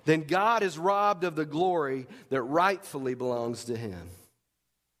life, then God is robbed of the glory that rightfully belongs to Him.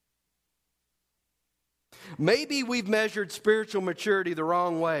 Maybe we've measured spiritual maturity the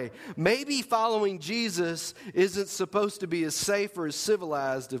wrong way. Maybe following Jesus isn't supposed to be as safe or as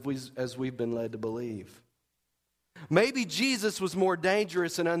civilized as we've been led to believe. Maybe Jesus was more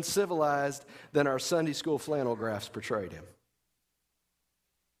dangerous and uncivilized than our Sunday school flannel graphs portrayed Him.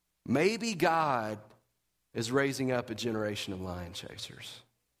 Maybe God is raising up a generation of lion chasers.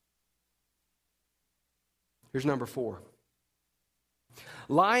 Here's number 4.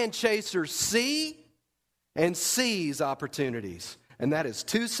 Lion chasers see and seize opportunities. And that is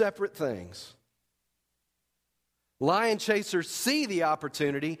two separate things. Lion chasers see the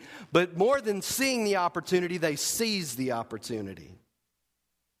opportunity, but more than seeing the opportunity, they seize the opportunity.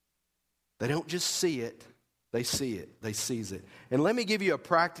 They don't just see it, they see it, they seize it. And let me give you a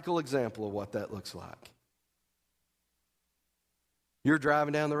practical example of what that looks like. You're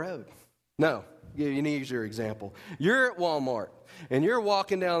driving down the road. No, give you an easier example. You're at Walmart, and you're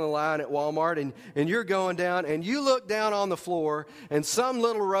walking down the line at Walmart, and you're going down, and you look down on the floor, and some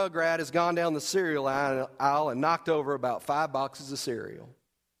little rugrat has gone down the cereal aisle and knocked over about 5 boxes of cereal.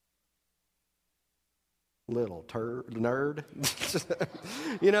 Little nerd.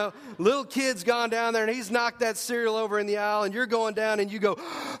 You know, little kid's gone down there, and he's knocked that cereal over in the aisle, and you're going down, and you go,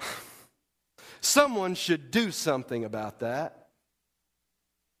 someone should do something about that.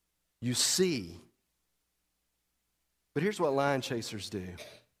 You see. But here's what lion chasers do.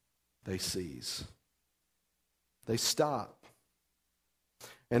 They seize. They stop.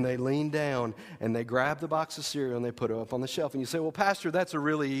 And they lean down and they grab the box of cereal and they put it up on the shelf. And you say, well, Pastor, that's a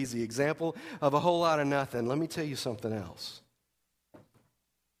really easy example of a whole lot of nothing. Let me tell you something else.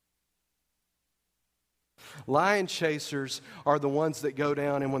 Lion chasers are the ones that go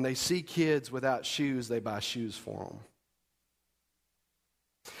down, and when they see kids without shoes, they buy shoes for them.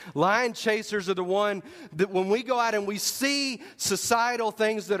 Lion chasers are the one that when we go out and we see societal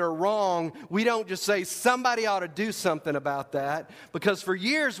things that are wrong, we don't just say somebody ought to do something about that, because for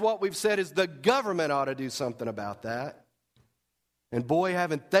years what we've said is the government ought to do something about that. And boy,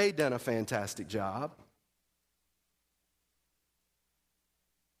 haven't they done a fantastic job.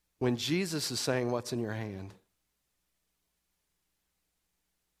 When Jesus is saying, what's in your hand?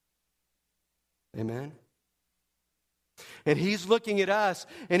 Amen? And He's looking at us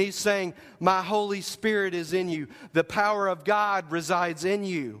and He's saying, my Holy Spirit is in you. The power of God resides in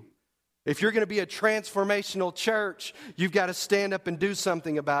you. If you're going to be a transformational church, you've got to stand up and do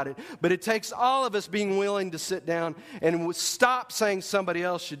something about it. But it takes all of us being willing to sit down and stop saying somebody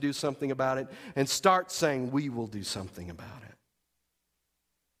else should do something about it and start saying we will do something about it.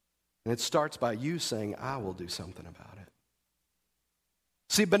 And it starts by you saying, I will do something about it.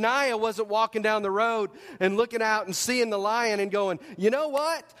 See, Benaiah wasn't walking down the road and looking out and seeing the lion and going, you know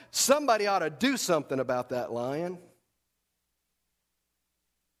what? Somebody ought to do something about that lion.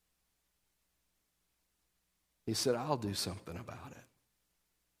 He said, I'll do something about it.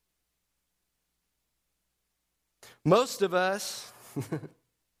 Most of us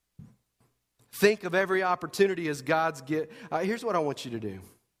think of every opportunity as God's gift. Here's what I want you to do.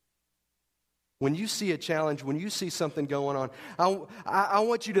 When you see a challenge, when you see something going on, I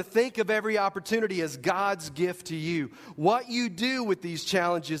want you to think of every opportunity as God's gift to you. What you do with these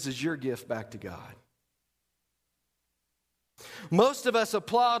challenges is your gift back to God. Most of us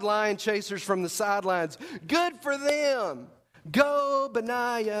applaud lion chasers from the sidelines. Good for them. Go,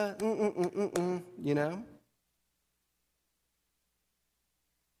 Benaiah. You know?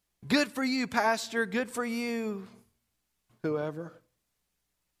 Good for you, Pastor. Good for you, whoever.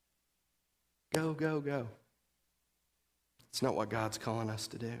 Go, go, go. It's not what God's calling us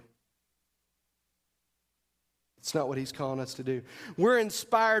to do. It's not what He's calling us to do. We're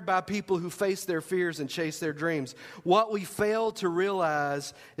inspired by people who face their fears and chase their dreams. What we fail to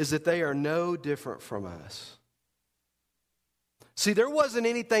realize is that they are no different from us. See, there wasn't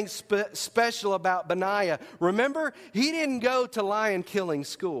anything special about Benaiah. Remember, he didn't go to lion killing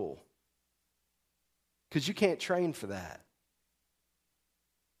school, because you can't train for that.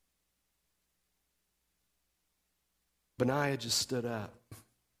 Benaiah just stood up.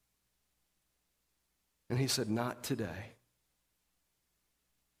 And he said, not today.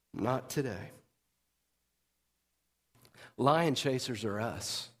 Not today. Lion chasers are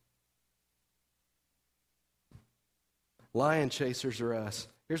us. Lion chasers are us.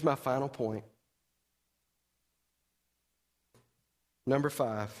 Here's my final point. Number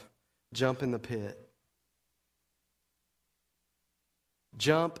 5, jump in the pit.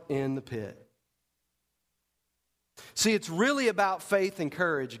 Jump in the pit. See, it's really about faith and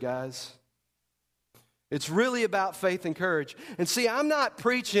courage, guys. It's really about faith and courage. And see, I'm not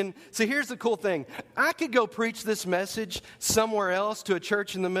preaching. See, here's the cool thing. I could go preach this message somewhere else to a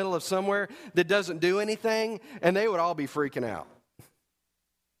church in the middle of somewhere that doesn't do anything, and they would all be freaking out.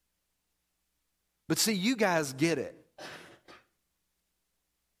 But see, you guys get it.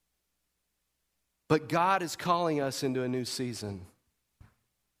 But God is calling us into a new season.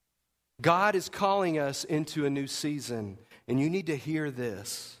 God is calling us into a new season, and you need to hear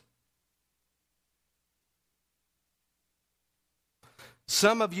this.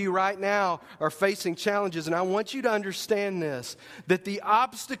 Some of you right now are facing challenges, and I want you to understand this, that the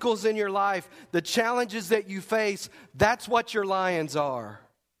obstacles in your life, the challenges that you face, that's what your lions are.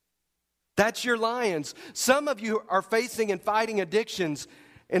 That's your lions. Some of you are facing and fighting addictions,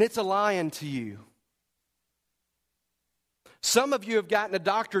 and it's a lion to you. Some of you have gotten a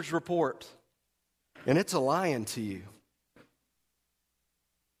doctor's report, and it's a lion to you.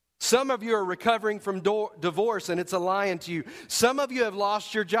 Some of you are recovering from divorce, and it's a lion to you. Some of you have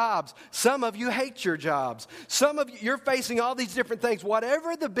lost your jobs. Some of you hate your jobs. Some of you, you're facing all these different things.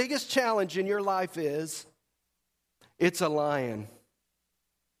 Whatever the biggest challenge in your life is, it's a lion.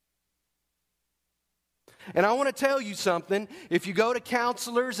 And I want to tell you something. If you go to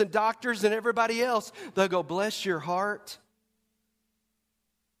counselors and doctors and everybody else, they'll go, bless your heart.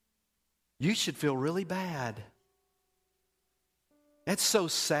 You should feel really bad. That's so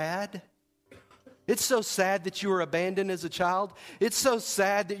sad. It's so sad that you were abandoned as a child. It's so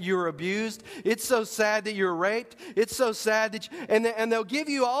sad that you were abused. It's so sad that you were raped. It's so sad that and they'll give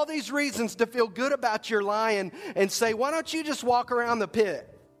you all these reasons to feel good about your lion and say, why don't you just walk around the pit?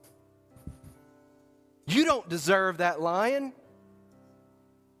 You don't deserve that lion.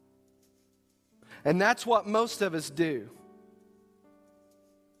 And that's what most of us do.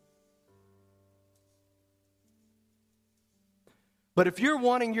 But if you're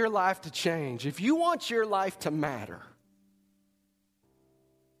wanting your life to change, if you want your life to matter,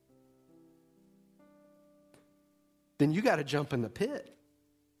 then you got to jump in the pit.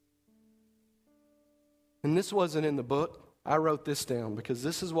 And this wasn't in the book. I wrote this down because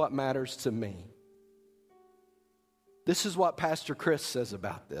this is what matters to me. This is what Pastor Chris says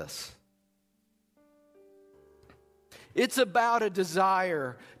about this. It's about a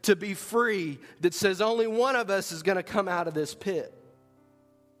desire to be free that says only one of us is going to come out of this pit.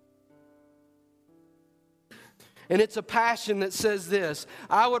 And it's a passion that says this: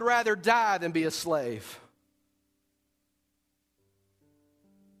 I would rather die than be a slave.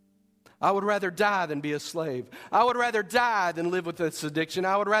 I would rather die than be a slave. I would rather die than live with this addiction.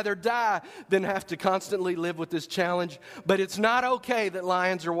 I would rather die than have to constantly live with this challenge. But it's not okay that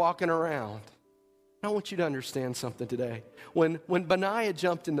lions are walking around. I want you to understand something today. When Benaiah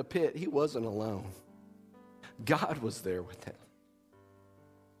jumped in the pit, he wasn't alone. God was there with him.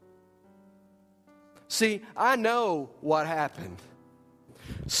 See, I know what happened.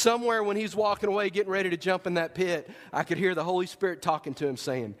 Somewhere when he's walking away, getting ready to jump in that pit, I could hear the Holy Spirit talking to him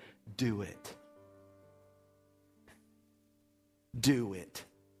saying, do it. Do it.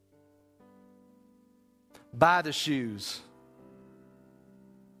 Buy the shoes.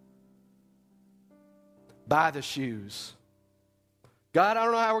 Buy the shoes. God, I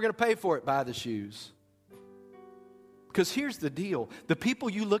don't know how we're going to pay for it. Buy the shoes. Because here's the deal. The people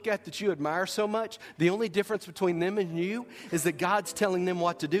you look at that you admire so much, the only difference between them and you is that God's telling them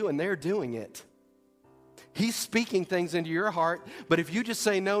what to do and they're doing it. He's speaking things into your heart, but if you just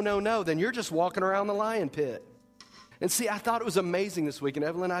say no, no, no, then you're just walking around the lion pit. And see, I thought it was amazing this week, and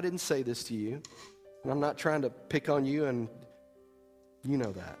Evelyn, I didn't say this to you, and I'm not trying to pick on you, and you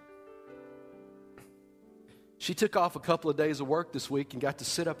know that. She took off a couple of days of work this week and got to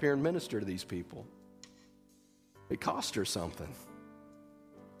sit up here and minister to these people. It cost her something.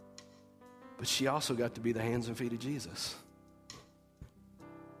 But she also got to be the hands and feet of Jesus.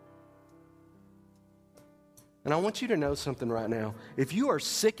 And I want you to know something right now. If you are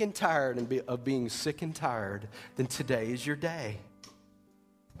sick and tired of being sick and tired, then today is your day.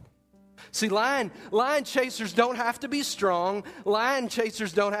 See, lion chasers don't have to be strong. Lion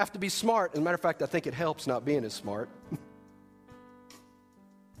chasers don't have to be smart. As a matter of fact, I think it helps not being as smart.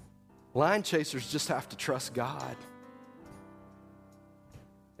 Lion chasers just have to trust God.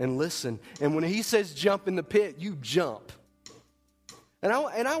 And listen. And when He says jump in the pit, you jump. And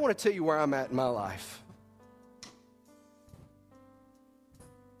I want to tell you where I'm at in my life.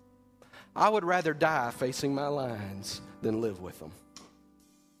 I would rather die facing my lions than live with them.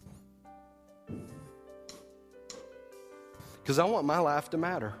 Because I want my life to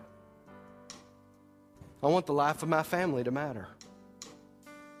matter. I want the life of my family to matter.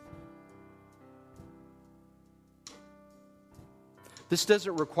 This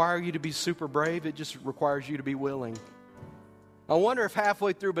doesn't require you to be super brave. It just requires you to be willing. I wonder if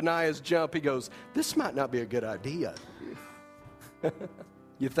halfway through Benaiah's jump, he goes, this might not be a good idea.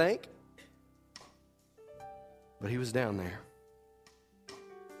 You think? But he was down there.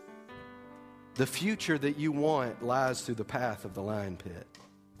 The future that you want lies through the path of the lion pit.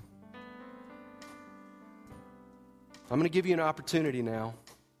 I'm going to give you an opportunity now.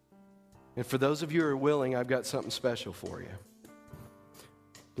 And for those of you who are willing, I've got something special for you.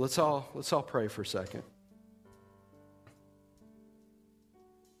 Let's all pray for a second.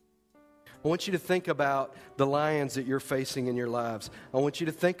 I want you to think about the lions that you're facing in your lives. I want you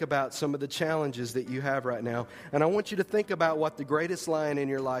to think about some of the challenges that you have right now. And I want you to think about what the greatest lion in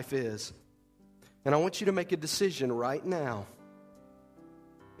your life is. And I want you to make a decision right now.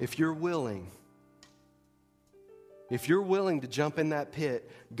 If you're willing to jump in that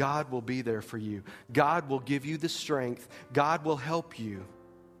pit, God will be there for you. God will give you the strength. God will help you.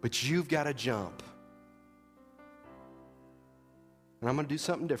 But you've got to jump. And I'm going to do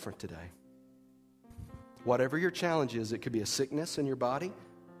something different today. Whatever your challenge is, it could be a sickness in your body.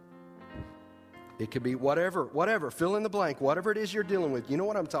 It could be whatever, fill in the blank, whatever it is you're dealing with. You know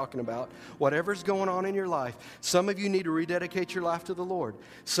what I'm talking about. Whatever's going on in your life. Some of you need to rededicate your life to the Lord.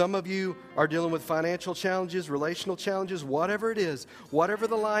 Some of you are dealing with financial challenges, relational challenges, whatever it is, whatever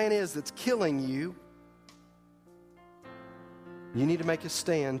the lion is that's killing you, you need to make a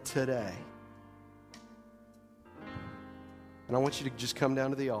stand today. And I want you to just come down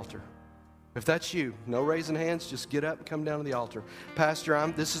to the altar. If that's you, no raising hands, just get up and come down to the altar.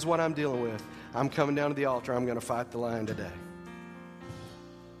 Pastor, this is what I'm dealing with. I'm coming down to the altar. I'm going to fight the lion today.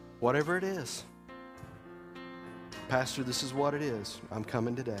 Whatever it is. Pastor, this is what it is. I'm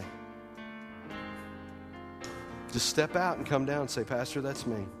coming today. Just step out and come down and say, Pastor, that's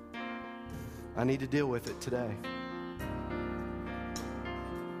me. I need to deal with it today.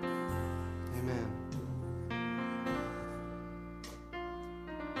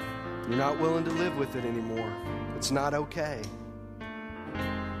 You're not willing to live with it anymore. It's not okay.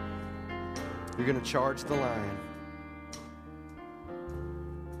 You're going to charge the lion.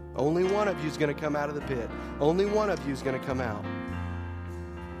 Only one of you is going to come out of the pit. Only one of you is going to come out.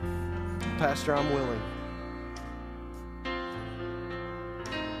 Pastor, I'm willing.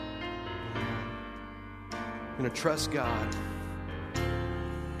 I'm going to trust God.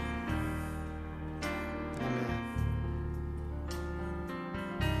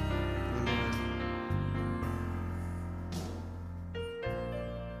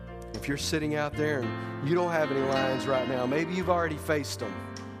 If you're sitting out there and you don't have any lions right now, maybe you've already faced them.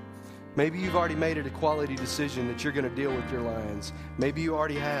 Maybe you've already made it a quality decision that you're going to deal with your lions. Maybe you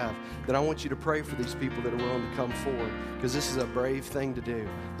already have. Then I want you to pray for these people that are willing to come forward, because this is a brave thing to do.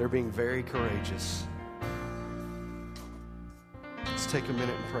 They're being very courageous. Let's take a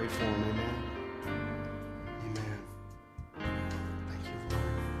minute and pray for them. Amen.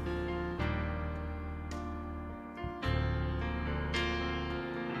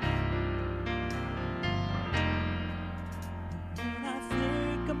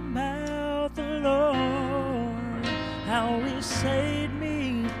 Saved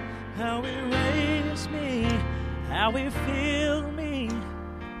me, how He raised me, how He filled me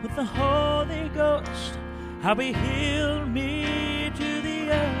with the Holy Ghost. How he healed me to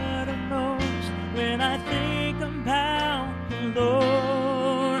the uttermost. When I think about the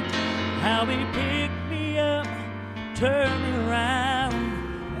Lord, how he picked me up, turned me around,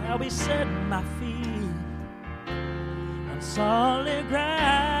 how he set my feet on solid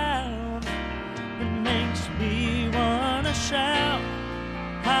ground. It makes me want to shout,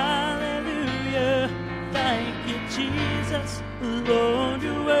 hallelujah, thank you, Jesus. Lord,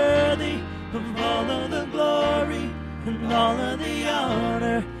 you're worthy of all of the glory and all of the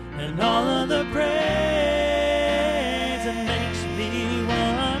honor and all of the praise. It makes me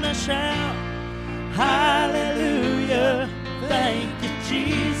want to shout, hallelujah, thank you,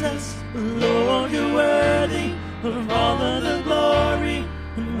 Jesus. Lord, you're worthy of all of the glory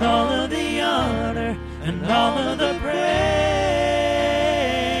and all of the honor and all of the praise.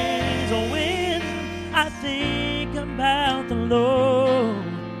 Oh, when I think about the Lord,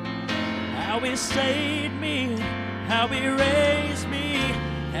 how he saved me, how he raised me,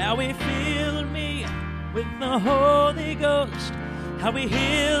 how he filled me with the Holy Ghost, how he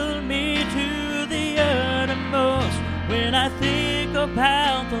healed me to the uttermost. When I think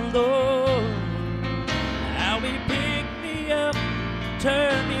about the Lord, how he picked me up,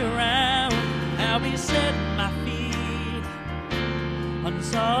 turned me around, how he set my feet on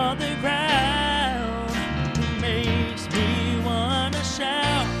solid ground, it makes me want to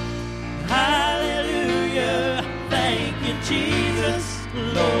shout, hallelujah, thank you, Jesus.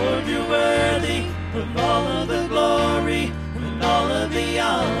 Lord, you're worthy of all of the glory and all of the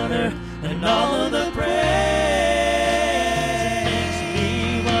honor and all of the praise. It makes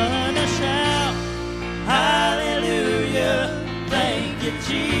me want to shout, hallelujah, thank you,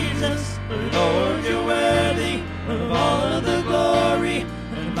 Jesus. Lord, you're worthy of all of the glory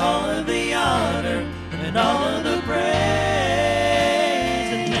and all of the honor and all of the praise.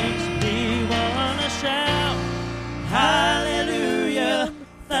 It makes me want to shout, hallelujah,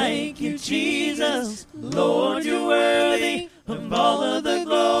 thank you, Jesus. Lord, you're worthy of all of the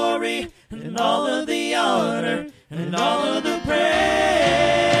glory and all of the honor and all of the praise.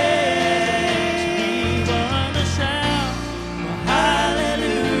 It makes me want to shout,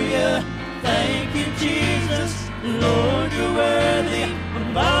 hallelujah, thank you, Jesus. Lord, you're worthy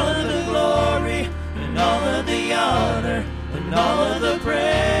of all of the glory and all of the honor and all of the praise.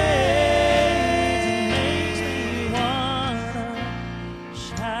 It makes me want to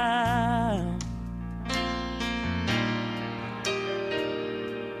shout.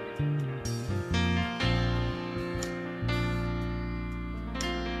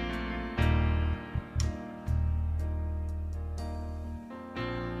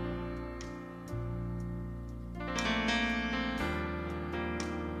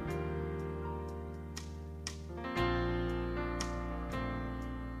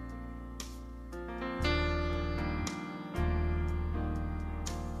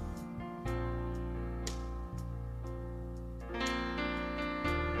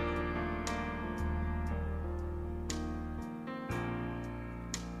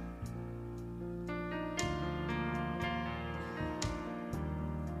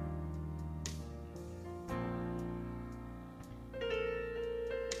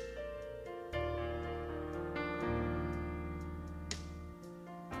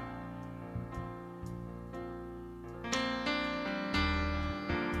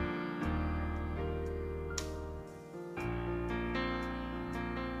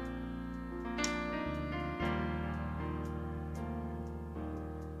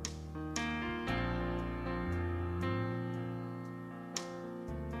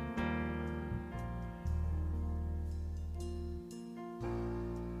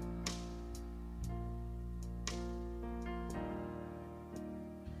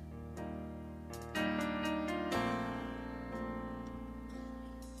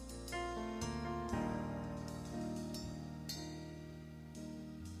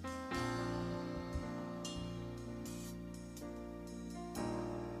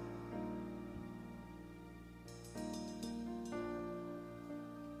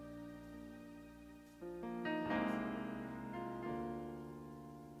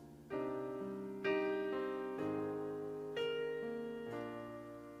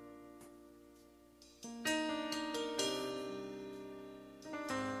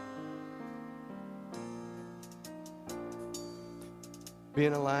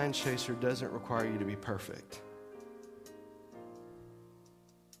 Being a lion chaser doesn't require you to be perfect.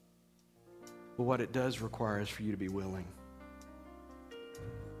 But what it does require is for you to be willing.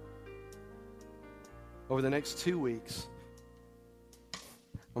 Over the next 2 weeks,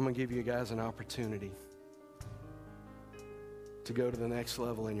 I'm going to give you guys an opportunity to go to the next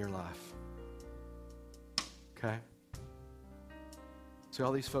level in your life. Okay? See,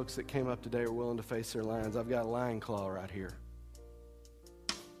 all these folks that came up today are willing to face their lions. I've got a lion claw right here,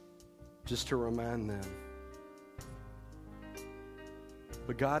 just to remind them.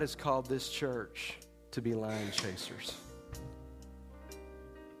 But God has called this church to be lion chasers.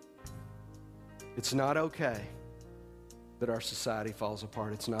 It's not okay that our society falls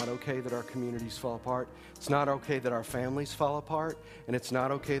apart. It's not okay that our communities fall apart. It's not okay that our families fall apart. And it's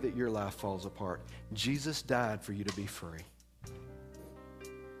not okay that your life falls apart. Jesus died for you to be free.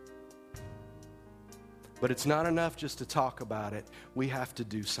 But it's not enough just to talk about it. We have to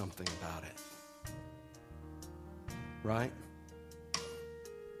do something about it. Right?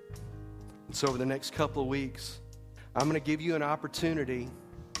 And so over the next couple of weeks, I'm going to give you an opportunity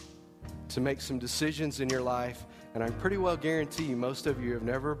to make some decisions in your life. And I pretty well guarantee you, most of you have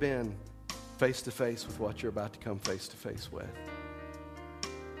never been face-to-face with what you're about to come face-to-face with.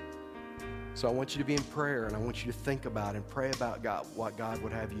 So I want you to be in prayer, and I want you to think about and pray about God, what God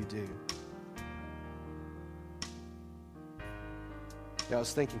would have you do. Yeah, I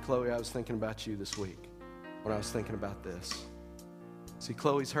was thinking, Chloe, I was thinking about you this week when I was thinking about this. See,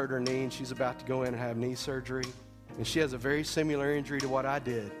 Chloe's hurt her knee, and she's about to go in and have knee surgery. And she has a very similar injury to what I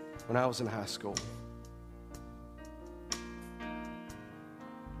did when I was in high school.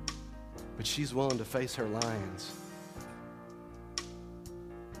 But she's willing to face her lions.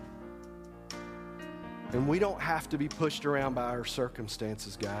 And we don't have to be pushed around by our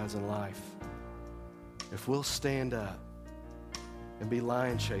circumstances, guys, in life. If we'll stand up and be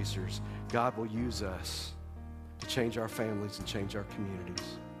lion chasers, God will use us to change our families and change our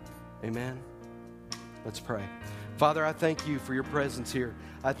communities. Amen? Let's pray. Father, I thank you for your presence here.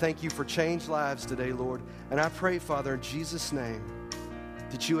 I thank you for changed lives today, Lord. And I pray, Father, in Jesus' name,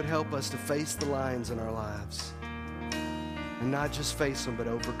 that you would help us to face the lions in our lives. And not just face them, but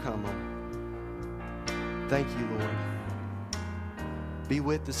overcome them. Thank you, Lord. Be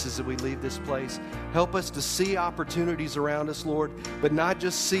with us as we leave this place. Help us to see opportunities around us, Lord, but not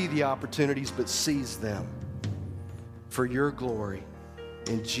just see the opportunities, but seize them for your glory.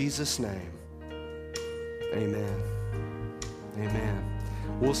 In Jesus' name, amen. Amen.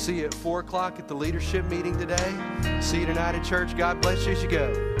 We'll see you at 4 o'clock at the leadership meeting today. See you tonight at church. God bless you as you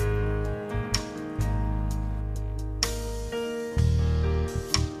go.